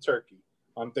and some turkey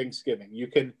on Thanksgiving. You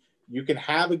can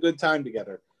have a good time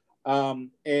together.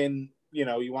 And you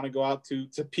know, you want to go out to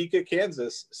Topeka,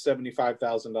 Kansas,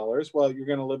 $75,000. Well, you're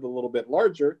going to live a little bit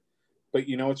larger, but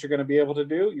you know what you're going to be able to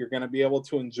do? You're going to be able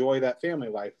to enjoy that family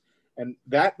life. And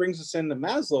that brings us into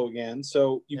Maslow again.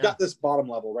 So you've got this bottom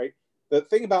level, right? The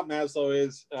thing about Maslow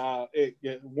is,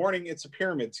 warning, it's a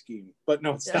pyramid scheme, but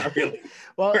no, it's not really.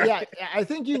 Well, yeah, I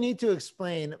think you need to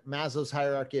explain Maslow's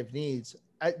hierarchy of needs.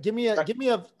 Give me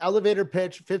a elevator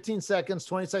pitch, 15 seconds,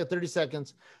 20 seconds, 30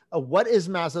 seconds. What is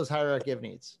Maslow's hierarchy of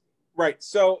needs? Right.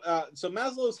 So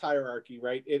Maslow's hierarchy,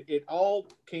 right? It all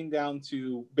came down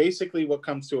to basically what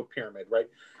comes to a pyramid, right?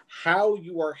 How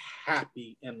you are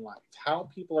happy in life, how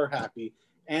people are happy,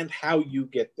 and how you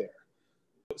get there.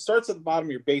 It starts at the bottom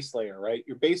of your base layer, right?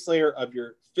 Your base layer of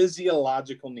your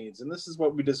physiological needs. And this is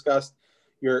what we discussed: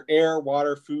 your air,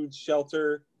 water, food,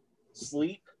 shelter,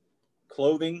 sleep,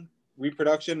 clothing,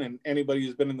 reproduction. And anybody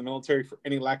who's been in the military for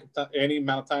any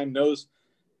amount of time knows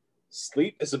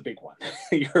sleep is a big one.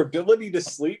 Your ability to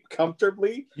sleep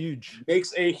comfortably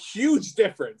makes a huge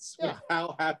difference with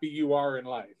how happy you are in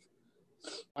life.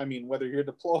 I mean, whether you're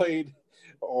deployed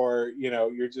or, you know,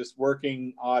 you're just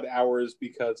working odd hours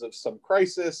because of some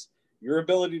crisis, your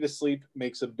ability to sleep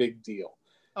makes a big deal.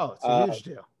 Oh, it's a huge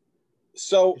deal.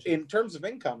 So in terms of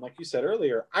income, like you said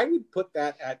earlier, I would put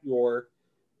that at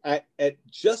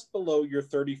just below your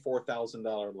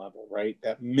 $34,000 level, right?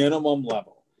 That minimum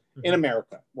level. in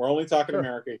America. We're only talking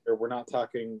America here. We're not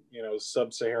talking, you know,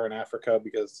 sub-Saharan Africa,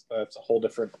 because that's a whole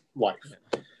different life.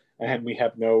 And we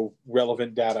have no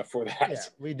relevant data for that. Yeah,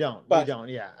 we don't.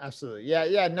 Yeah, absolutely.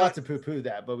 Yeah. Not to poo-poo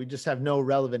that, but we just have no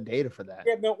relevant data for that.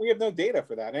 We have no data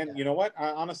for that. And you know what?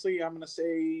 Honestly, I'm going to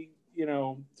say, you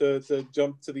know, to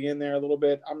jump to the end there a little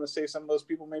bit, I'm going to say some of those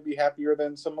people may be happier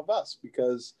than some of us,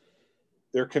 because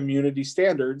their community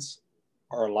standards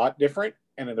are a lot different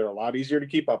and they're a lot easier to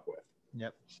keep up with.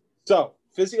 Yep. So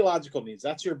physiological needs,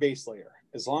 that's your base layer.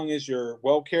 As long as you're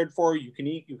well cared for, you can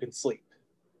eat, you can sleep,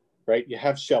 right? You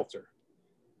have shelter.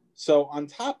 So on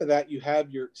top of that, you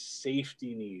have your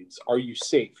safety needs. Are you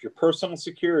safe? Your personal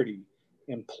security,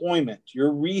 employment,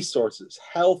 your resources,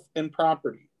 health and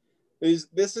property.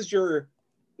 This is your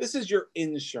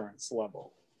insurance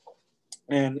level.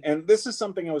 And this is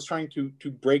something I was trying to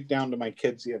break down to my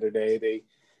kids the other day.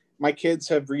 My kids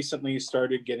have recently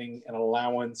started getting an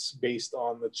allowance based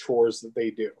on the chores that they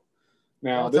do.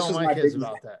 Now, this is my kids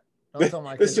about that. Don't tell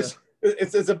my kids.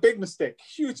 It's a big mistake,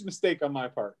 huge mistake on my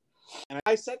part. And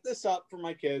I set this up for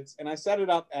my kids, and I set it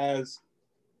up as,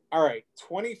 all right,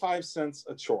 25 cents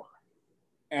a chore.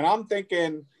 And I'm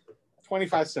thinking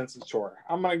 25 cents a chore.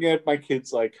 I'm going to get my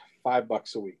kids like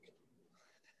 $5 a week.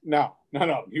 No.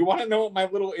 You want to know what my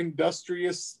little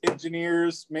industrious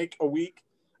engineers make a week?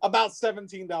 About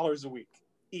 $17 a week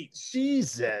each.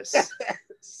 Jesus.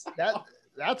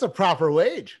 That's a proper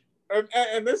wage.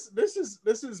 And this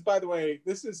is, by the way,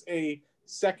 this is a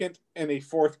second and a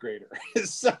fourth grader.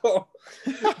 So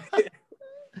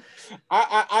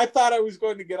I thought I was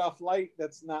going to get off light.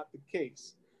 That's not the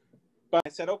case. But I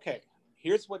said, okay,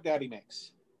 here's what Daddy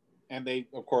makes. And they,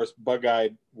 of course,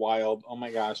 bug-eyed, wild. Oh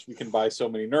my gosh, we can buy so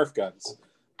many Nerf guns.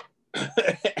 You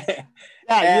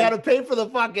got to pay for the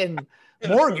fucking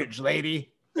mortgage,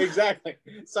 lady. Exactly.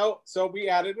 So we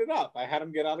added it up. I had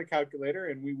them get out a calculator,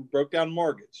 and we broke down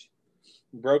mortgage,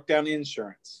 broke down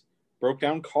insurance, broke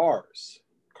down cars,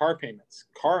 car payments,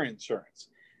 car insurance,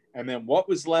 and then what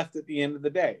was left at the end of the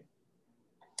day.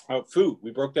 Food.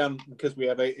 We broke down, because we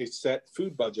have a set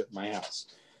food budget in my house.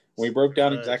 We broke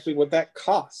down exactly what that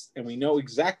costs, and we know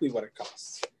exactly what it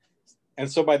costs. And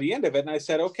so by the end of it, and I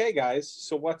said, okay, guys,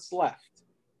 so what's left?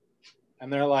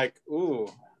 And they're like, ooh,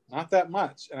 not that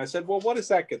much. And I said, well, what does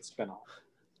that get spent on?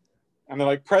 And they're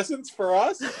like, presents for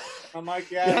us? I'm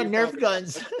like, yeah, Nerf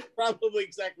guns. Probably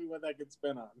exactly what that gets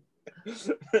spent on.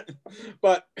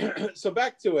 But so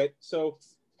back to it. So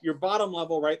your bottom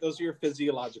level, right? Those are your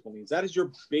physiological needs. That is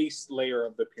your base layer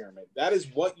of the pyramid. That is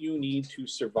what you need to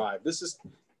survive. This is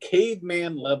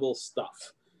caveman level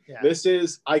stuff. Yeah. This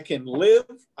is, I can live,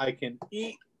 I can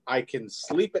eat, I can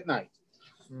sleep at night.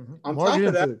 Mm-hmm. On top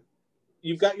of that,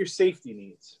 you've got your safety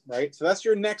needs, right? So that's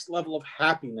your next level of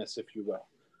happiness, if you will.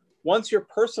 Once your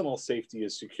personal safety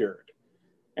is secured,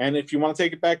 and if you want to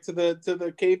take it back to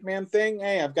the caveman thing,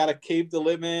 hey, I've got a cave to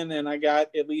live in, and I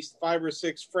got at least 5 or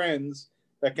 6 friends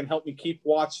that can help me keep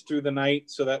watch through the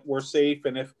night so that we're safe.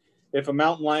 And if a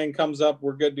mountain lion comes up,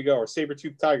 we're good to go. Or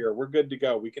saber-toothed tiger, we're good to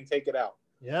go. We can take it out.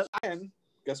 Yeah. And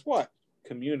guess what?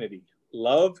 Community,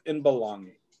 love, and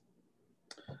belonging.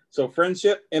 So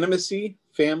friendship, intimacy,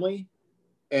 family,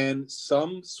 and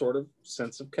some sort of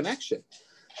sense of connection.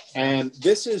 And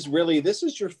this is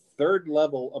your third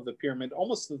level of the pyramid,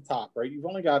 almost to the top, right? You've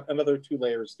only got another 2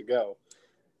 layers to go.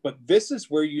 But this is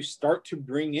where you start to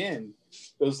bring in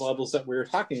those levels that we were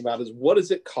talking about, is what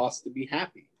does it cost to be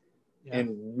happy? Yeah.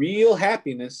 And real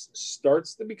happiness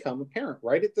starts to become apparent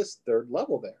right at this third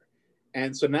level there.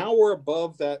 And so now we're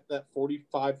above that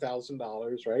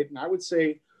 $45,000, right? And I would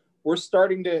say we're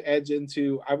starting to edge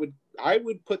into, I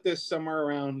would put this somewhere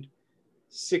around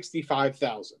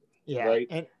 65,000. Yeah.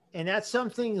 Right. And that's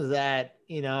something that,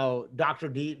 Dr.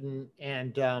 Deaton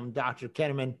and Dr.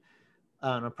 Kahneman,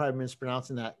 I'm probably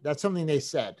mispronouncing that. That's something they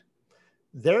said.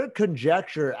 Their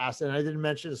conjecture, and I didn't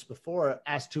mention this before,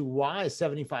 as to why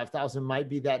 75,000 might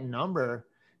be that number,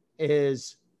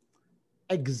 is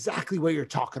exactly what you're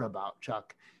talking about,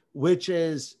 Chuck, which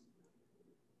is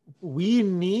we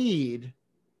need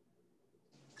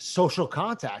social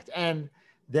contact, and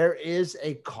there is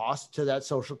a cost to that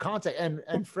social contact.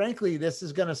 And frankly, this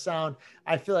is going to sound,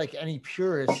 I feel like any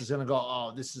purist is going to go,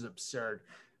 oh, this is absurd.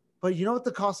 But you know what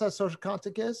the cost of that social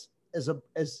contact is? Is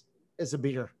a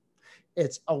beer.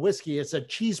 It's a whiskey. It's a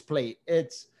cheese plate.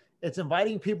 It's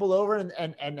inviting people over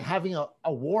and having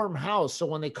a warm house. So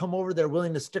when they come over, they're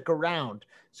willing to stick around.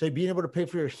 So being able to pay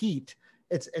for your heat.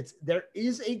 There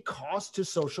is a cost to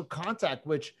social contact,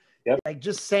 which like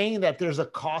just saying that there's a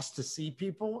cost to see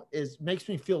people makes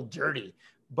me feel dirty.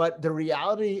 But the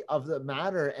reality of the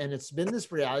matter, and it's been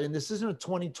this reality, and this isn't a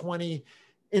 2020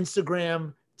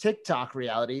 Instagram TikTok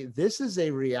reality. This is a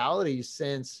reality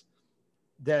since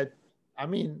the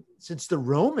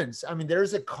Romans. I mean,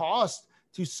 there's a cost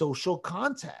to social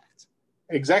contact.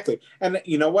 Exactly. And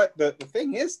you know what? The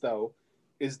thing is, though,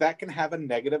 is that can have a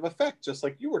negative effect, just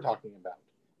like you were talking about.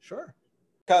 Sure.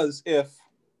 Because if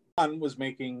John was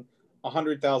making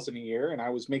 $100,000 a year and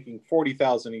I was making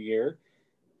 $40,000 a year,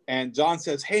 and John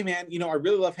says, "Hey man, I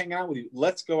really love hanging out with you.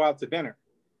 Let's go out to dinner."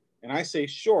 And I say,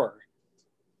 "Sure."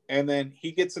 And then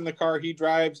he gets in the car, he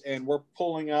drives, and we're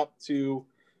pulling up to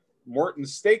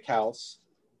Morton's Steakhouse.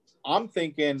 I'm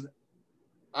thinking,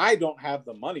 I don't have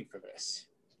the money for this.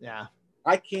 Yeah.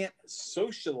 I can't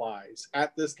socialize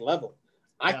at this level.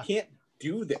 I can't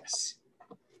do this.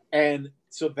 And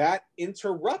so that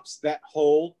interrupts that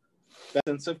whole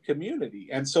sense of community.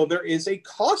 And so there is a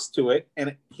cost to it, and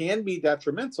it can be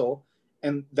detrimental.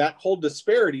 And that whole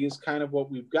disparity is kind of what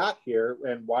we've got here,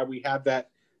 and why we have that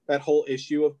whole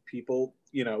issue of people,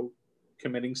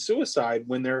 committing suicide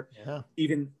when they're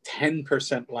even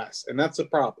 10% less. And that's a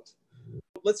problem.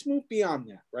 Let's move beyond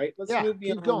that, right? Let's move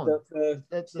beyond the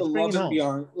love and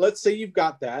beyond. Let's say you've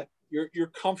got that. You're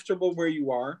comfortable where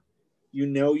you are.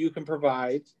 You can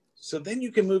provide. So then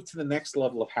you can move to the next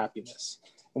level of happiness.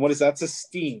 And what is that? It's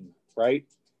esteem, right?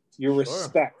 Your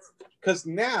respect. Because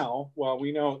now, well,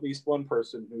 we know at least one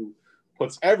person who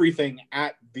puts everything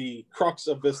at the crux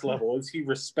of this level. Is he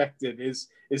respected? Is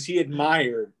he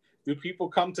admired? Do people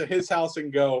come to his house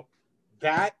and go,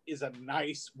 "That is a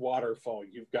nice waterfall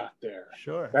you've got there"?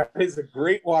 Sure. That is a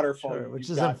great waterfall. Sure,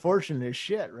 which is unfortunate as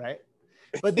shit, right?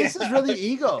 But this is really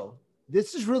ego.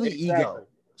 This is really ego.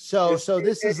 So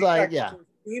this is like,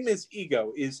 Esteem is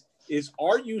ego. Is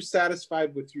are you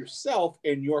satisfied with yourself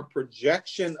and your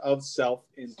projection of self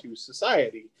into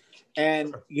society?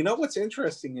 And you know what's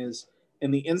interesting is in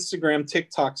the Instagram,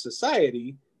 TikTok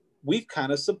society, we've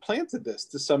kind of supplanted this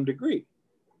to some degree.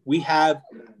 We have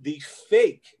the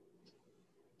fake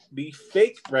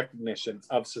recognition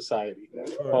of society.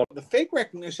 Well, the fake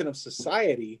recognition of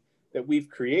society that we've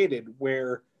created,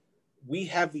 where we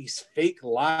have these fake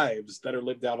lives that are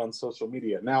lived out on social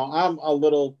media. Now, I'm a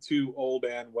little too old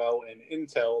and well in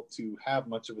intel to have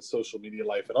much of a social media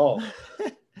life at all.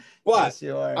 But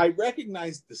yes, I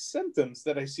recognize the symptoms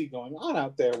that I see going on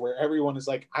out there, where everyone is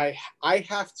like, I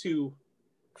have to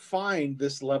find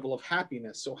this level of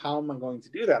happiness. So how am I going to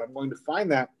do that? I'm going to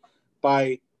find that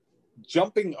by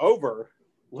jumping over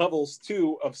levels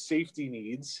 2 of safety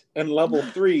needs and level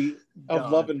 3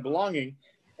 of love and belonging.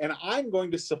 And I'm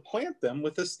going to supplant them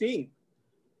with esteem.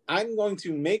 I'm going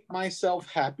to make myself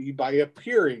happy by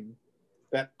appearing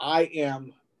that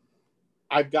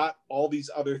I've got all these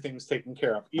other things taken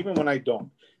care of, even when I don't.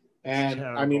 And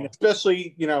I mean,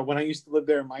 especially, when I used to live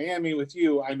there in Miami with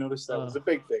you, I noticed that was a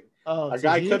big thing. A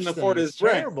guy couldn't afford his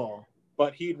rent,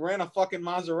 but he'd rent a fucking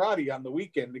Maserati on the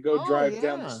weekend to go drive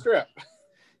down the strip.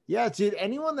 Yeah, dude,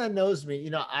 anyone that knows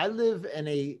me, I live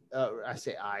in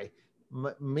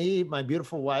my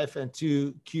beautiful wife and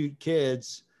 2 cute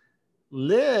kids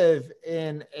live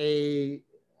in I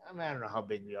don't know how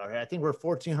big we are. I think we're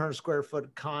 1,400 square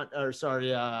foot condo.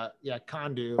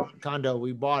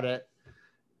 We bought it.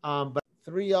 But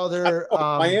 3 other,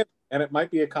 and it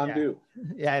might be a condo.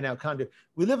 Yeah, I know, condo.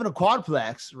 We live in a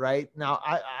quadplex right now.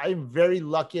 I'm very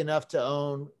lucky enough to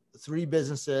own 3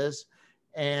 businesses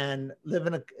and live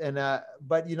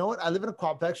but you know what? I live in a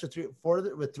quadplex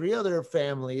with 3 other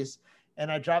families. And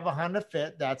I drive a Honda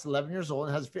Fit that's 11 years old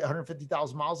and has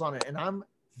 150,000 miles on it. And I'm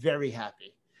very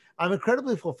happy. I'm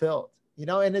incredibly fulfilled,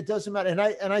 and it doesn't matter.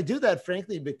 And I do that,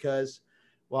 frankly, because,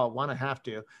 well, 1, I have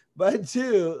to, but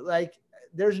 2, like,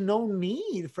 there's no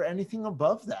need for anything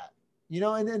above that,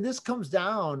 and this comes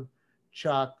down,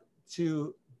 Chuck,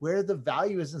 to where the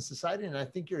value is in society. And I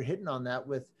think you're hitting on that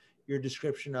with your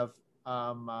description of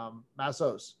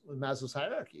Maslow's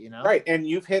hierarchy, Right. And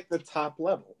you've hit the top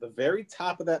level, the very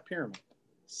top of that pyramid,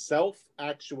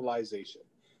 self-actualization,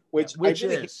 which I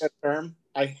really hate that term.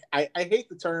 I hate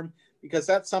the term because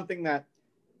that's something that,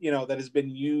 that has been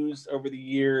used over the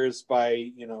years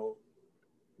by,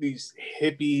 these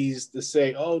hippies to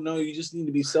say, "Oh no, you just need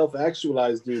to be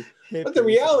self-actualized, dude." Hippies, but the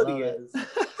reality is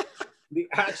the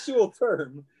actual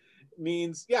term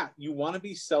means, you want to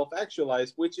be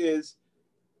self-actualized, which is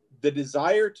the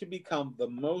desire to become the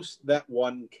most that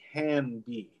one can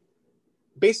be.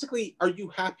 Basically, are you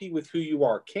happy with who you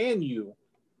are? Can you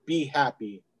be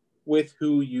happy with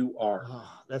who you are?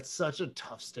 Oh, that's such a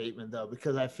tough statement, though,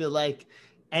 because I feel like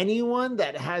anyone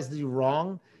that has the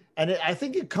wrong, and I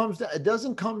think it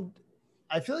doesn't come,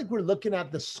 I feel like we're looking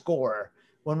at the score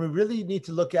when we really need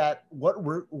to look at what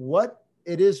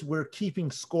it is we're keeping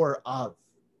score of.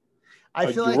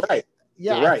 I feel like, right.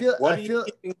 Yeah, You're right. What are you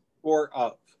keeping score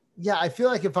of? Yeah, I feel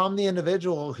like if I'm the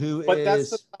individual but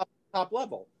that's the top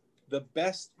level, the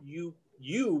best you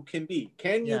can be.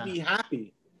 Can you be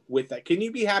happy with that? Can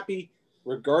you be happy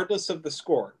regardless of the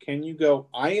score? Can you go,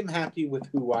 I am happy with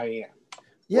who I am?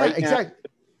 Yeah, right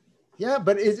exactly. Yeah,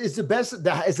 but it's the best.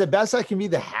 It's the best I can be.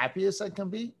 The happiest I can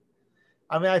be.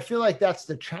 I mean, I feel like that's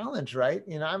the challenge, right?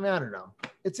 You know, I mean, I don't know.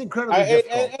 It's incredibly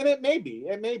difficult. And it may be.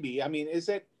 It may be. I mean, is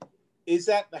that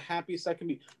the happiest I can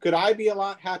be? Could I be a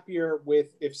lot happier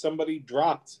with if somebody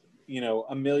dropped,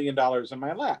 $1 million in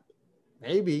my lap?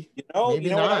 Maybe. Maybe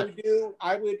not. What I would do?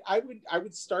 I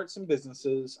would start some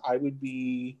businesses. I would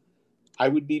be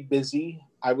busy.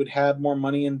 I would have more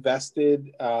money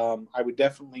invested. I would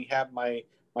definitely have my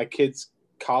kids'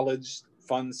 college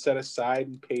funds set aside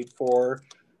and paid for.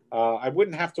 I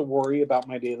wouldn't have to worry about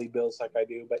my daily bills like I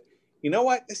do. But you know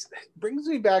what? This brings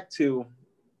me back to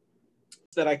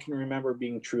that I can remember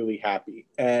being truly happy.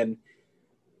 And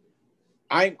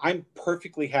I'm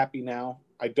perfectly happy now.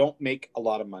 I don't make a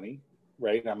lot of money,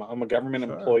 right? I'm a government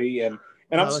employee. And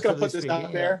I'm just going to put this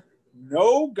out there.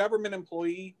 No government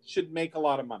employee should make a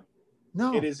lot of money.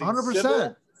 No, it is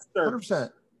 100%.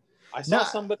 100%. I saw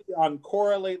somebody on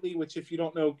Quora lately, which if you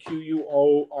don't know,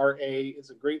 Quora is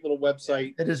a great little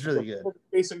website. It is really good. People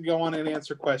basically go on and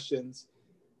answer questions.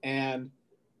 And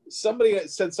somebody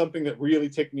said something that really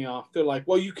ticked me off. They're like,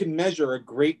 well, you can measure a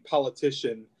great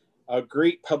politician, a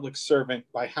great public servant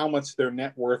by how much their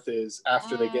net worth is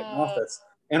after they get in office.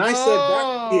 And I said,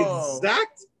 that's the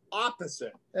exact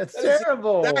opposite. That's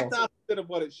terrible. That's the exact opposite of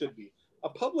what it should be. A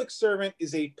public servant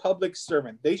is a public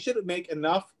servant. They should make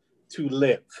enough to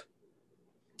live.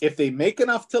 If they make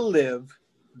enough to live,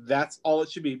 that's all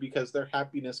it should be, because their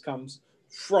happiness comes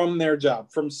from their job,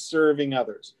 from serving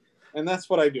others. And that's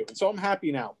what I do. And so I'm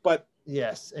happy now. But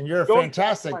yes, and you're a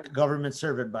fantastic government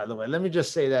servant, by the way. Let me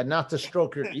just say that, not to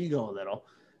stroke your ego a little,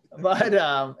 but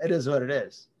it is what it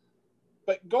is.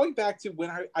 But going back to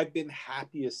when I've been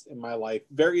happiest in my life,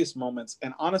 various moments,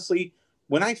 and honestly,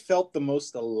 when I felt the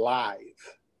most alive,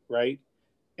 right?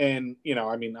 And,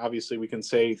 I mean, obviously we can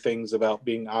say things about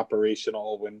being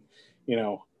operational when,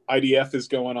 IDF is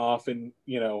going off and,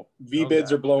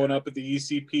 VBIDs are blowing up at the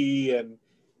ECP and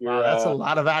wow, that's a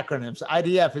lot of acronyms.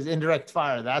 IDF is indirect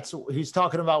fire. That's what he's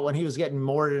talking about when he was getting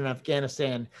mortared in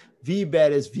Afghanistan.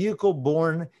 VBED is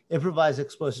vehicle-borne improvised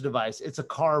explosive device. It's a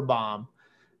car bomb.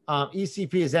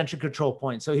 ECP is entry control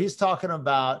point. So he's talking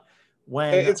about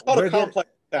when it's called a complex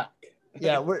attack.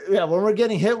 when we're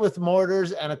getting hit with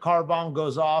mortars and a car bomb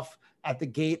goes off at the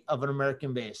gate of an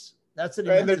American base. That's what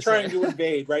and they're trying to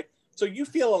invade, right? So you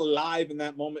feel alive in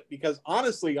that moment because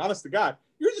honest to God,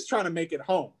 you're just trying to make it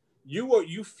home.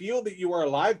 You feel that you are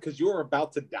alive because you are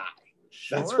about to die.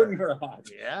 Sure. That's when you're alive.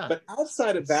 Yeah. But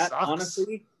outside of that,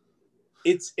 honestly,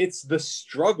 it's the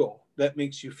struggle that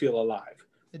makes you feel alive.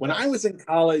 When I was in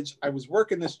college, I was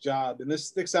working this job, and this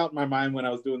sticks out in my mind when I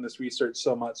was doing this research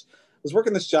so much. I was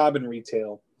working this job in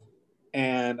retail,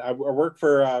 and I worked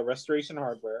for Restoration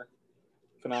Hardware.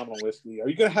 Phenomenal whiskey. Are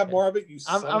you going to have more of it? You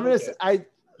son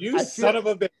of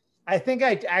a bitch. I think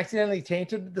I accidentally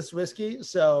tainted this whiskey.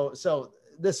 So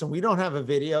listen, we don't have a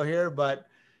video here, but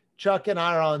Chuck and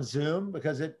I are on Zoom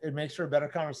because it makes for a better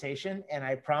conversation. And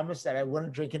I promised that I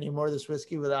wouldn't drink any more of this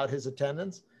whiskey without his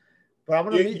attendance. But I'm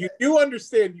going to you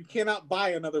understand you cannot buy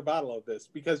another bottle of this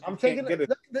because I'm taking it.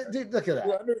 Look at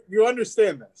that. You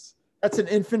understand this. That's an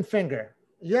infant finger.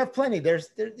 You have plenty.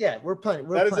 We're plenty.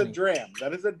 That is a dram.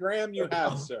 That is a dram you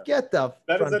have, sir. Get the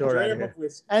that is a door dram of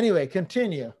whiskey. Anyway,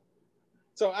 continue.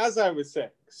 So as I was saying,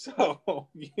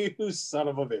 you son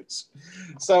of a bitch.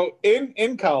 So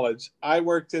in college, I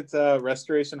worked at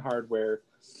Restoration Hardware,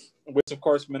 which of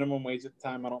course minimum wage at the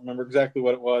time. I don't remember exactly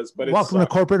what it was, but welcome to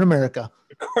corporate America.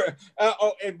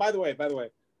 And by the way,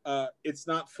 it's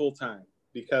not full time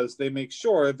because they make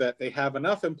sure that they have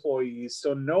enough employees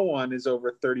so no one is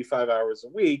over 35 hours a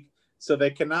week, so they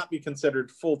cannot be considered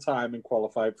full time and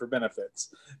qualified for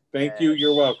benefits. Thank you.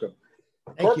 You're welcome.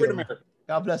 Corporate America.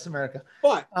 God bless America.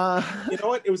 But you know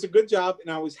what? It was a good job and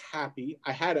I was happy.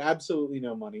 I had absolutely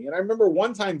no money. And I remember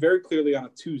one time very clearly on a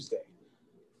Tuesday,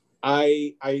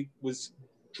 I was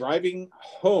driving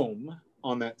home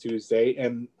on that Tuesday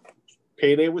and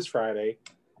payday was Friday.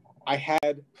 I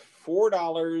had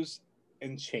 $4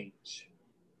 and change.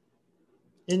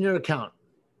 In your account?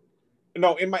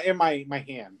 No, in my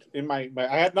hand. I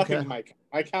had nothing in my account.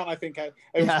 My account, I think it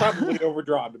was probably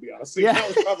overdrawn, to be honest. Yeah.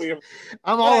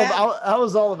 I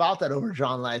was all about that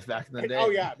overdrawn life back in the day. Oh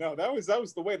yeah, no, that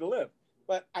was the way to live.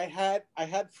 But I had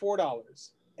 $4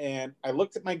 and I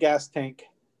looked at my gas tank.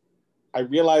 I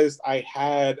realized I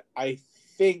had, I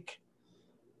think,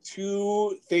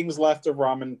 2 things left of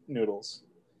ramen noodles.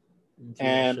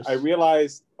 And I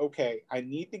realized, okay, I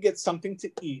need to get something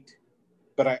to eat,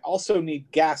 but I also need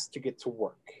gas to get to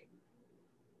work.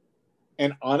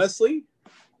 And honestly,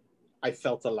 I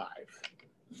felt alive.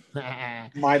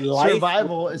 My life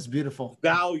survival is beautiful.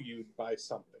 Valued by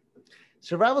something.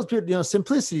 Survival is beautiful. You know,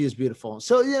 simplicity is beautiful.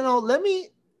 So, you know,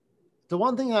 the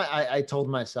one thing I told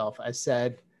myself, I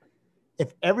said,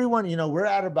 if everyone, you know, we're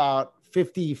at about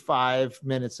 55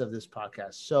 minutes of this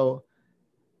podcast. So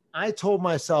I told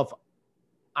myself,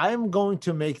 I'm going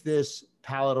to make this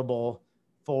palatable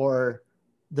for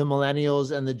the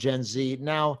millennials and the Gen Z.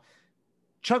 Now,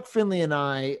 Chuck Finley and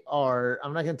I are,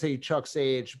 I'm not going to tell you Chuck's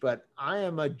age, but I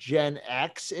am a Gen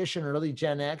X-ish, an early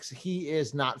Gen X. He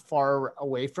is not far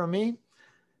away from me.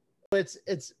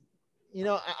 It's, you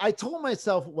know, I told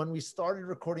myself when we started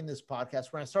recording this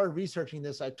podcast, when I started researching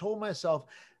this, I told myself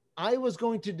I was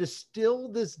going to distill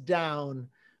this down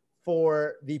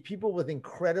for the people with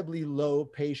incredibly low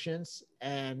patience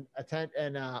and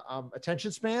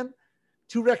attention span.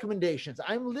 2 recommendations.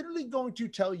 I'm literally going to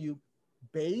tell you,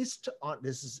 based on,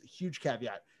 this is a huge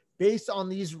caveat, based on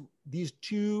these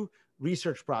 2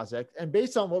 research projects and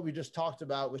based on what we just talked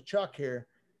about with Chuck here,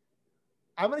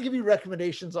 I'm going to give you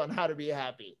recommendations on how to be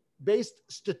happy, based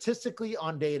statistically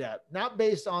on data, not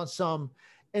based on some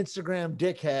Instagram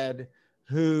dickhead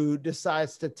who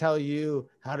decides to tell you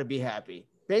how to be happy.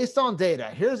 Based on data,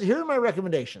 here are my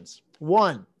recommendations.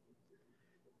 1,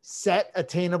 set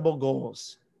attainable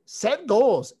goals. Set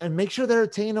goals and make sure they're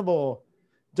attainable.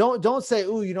 Don't say,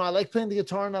 "Ooh, you know, I like playing the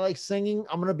guitar and I like singing.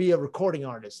 I'm going to be a recording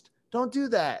artist." Don't do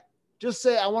that. Just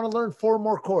say, "I want to learn 4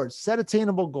 more chords." Set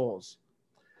attainable goals.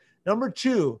 Number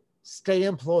 2, stay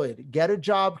employed. Get a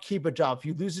job, keep a job. If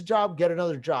you lose a job, get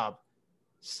another job.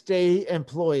 Stay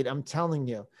employed. I'm telling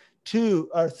you. 2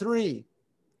 or 3,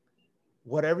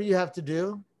 whatever you have to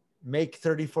do, make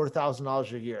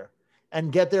 $34,000 a year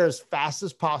and get there as fast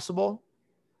as possible.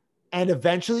 And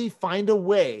eventually find a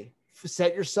way,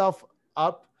 set yourself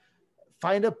up,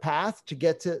 find a path to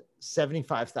get to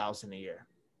 $75,000 a year.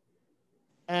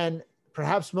 And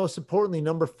perhaps most importantly,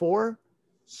 number 4,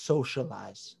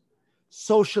 socialize.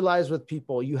 Socialize with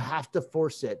people. You have to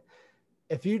force it.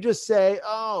 If you just say,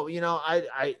 "Oh, you know,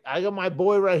 I got my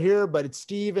boy right here, but it's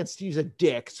Steve and Steve's a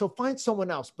dick," so find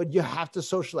someone else, but you have to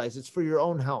socialize. It's for your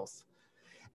own health.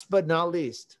 But not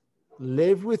least,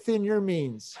 live within your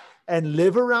means and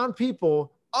live around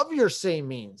people of your same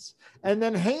means, and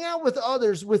then hang out with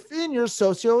others within your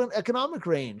socioeconomic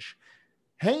range.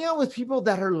 Hang out with people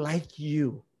that are like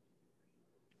you.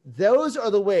 Those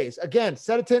are the ways. Again,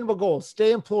 set attainable goals,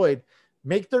 stay employed,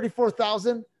 make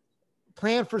 34,000,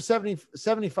 plan for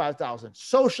 75,000,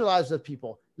 socialize with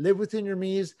people, live within your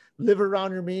means, live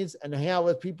around your means, and hang out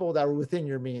with people that are within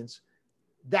your means.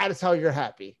 That is how you're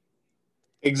happy.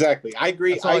 Exactly. I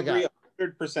agree. I agree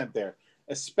 100% there,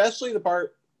 especially the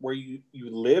part where you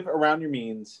live around your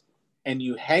means and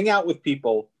you hang out with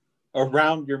people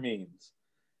around your means,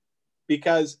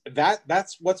 because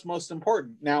that's what's most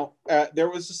important. Now, there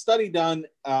was a study done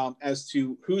as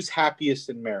to who's happiest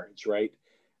in marriage, right?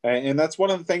 And that's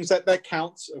one of the things that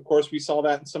counts. Of course, we saw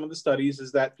that in some of the studies,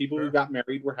 is that people who got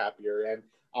married were happier. And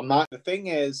the thing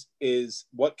is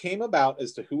what came about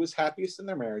as to who was happiest in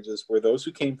their marriages were those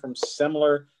who came from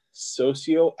similar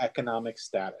socioeconomic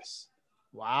status.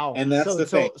 Wow. And that's the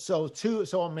thing. So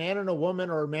a man and a woman,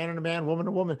 or a man and a man, woman and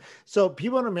a woman. So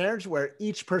people in a marriage where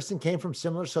each person came from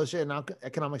similar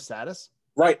socioeconomic status.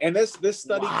 Right. And this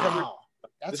study covered,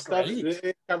 that's great.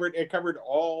 It covered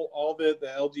all the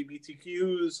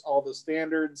LGBTQs, all the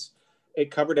standards. It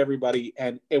covered everybody.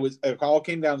 And it all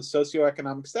came down to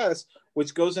socioeconomic status,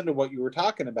 which goes into what you were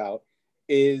talking about,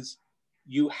 is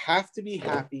you have to be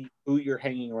happy who you're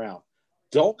hanging around.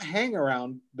 Don't hang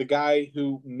around the guy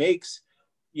who makes,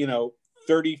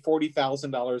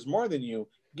 $30,000-$40,000 more than you.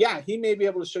 Yeah, he may be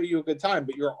able to show you a good time,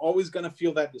 but you're always going to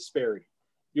feel that disparity.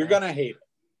 You're going to hate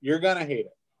it.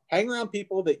 Hang around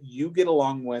people that you get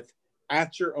along with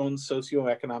at your own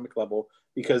socioeconomic level,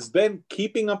 because then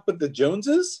keeping up with the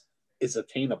Joneses is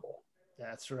attainable.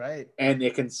 That's right. And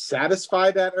it can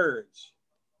satisfy that urge.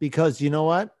 Because you know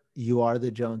what? You are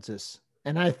the Joneses.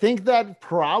 And I think that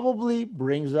probably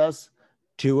brings us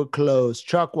to a close.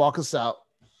 Chuck, walk us out.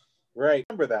 Right.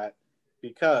 Remember that,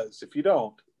 because if you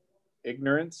don't,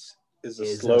 ignorance is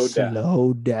a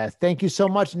slow death. Thank you so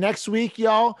much. Next week,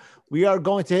 y'all, we are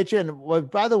going to hit you. And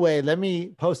by the way, let me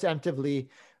post-emptively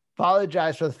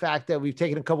apologize for the fact that we've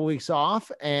taken a couple weeks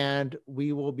off, and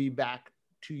we will be back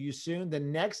to you soon. The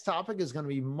next topic is going to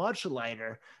be much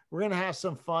lighter. We're going to have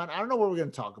some fun. I don't know what we're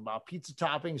going to talk about. Pizza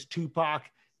toppings, Tupac,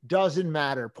 doesn't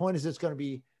matter. Point is, it's going to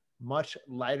be much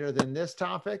lighter than this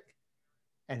topic.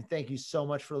 And thank you so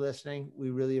much for listening. We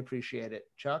really appreciate it.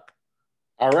 Chuck?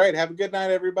 All right. Have a good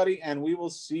night, everybody. And we will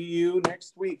see you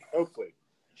next week, hopefully.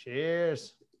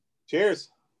 Cheers. Cheers.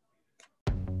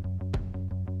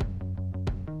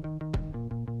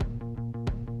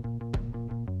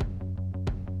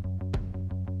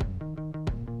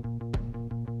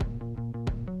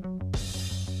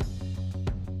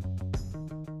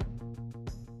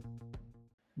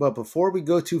 But before we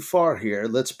go too far here,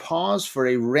 let's pause for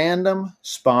a random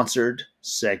sponsored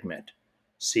segment.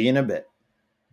 See you in a bit.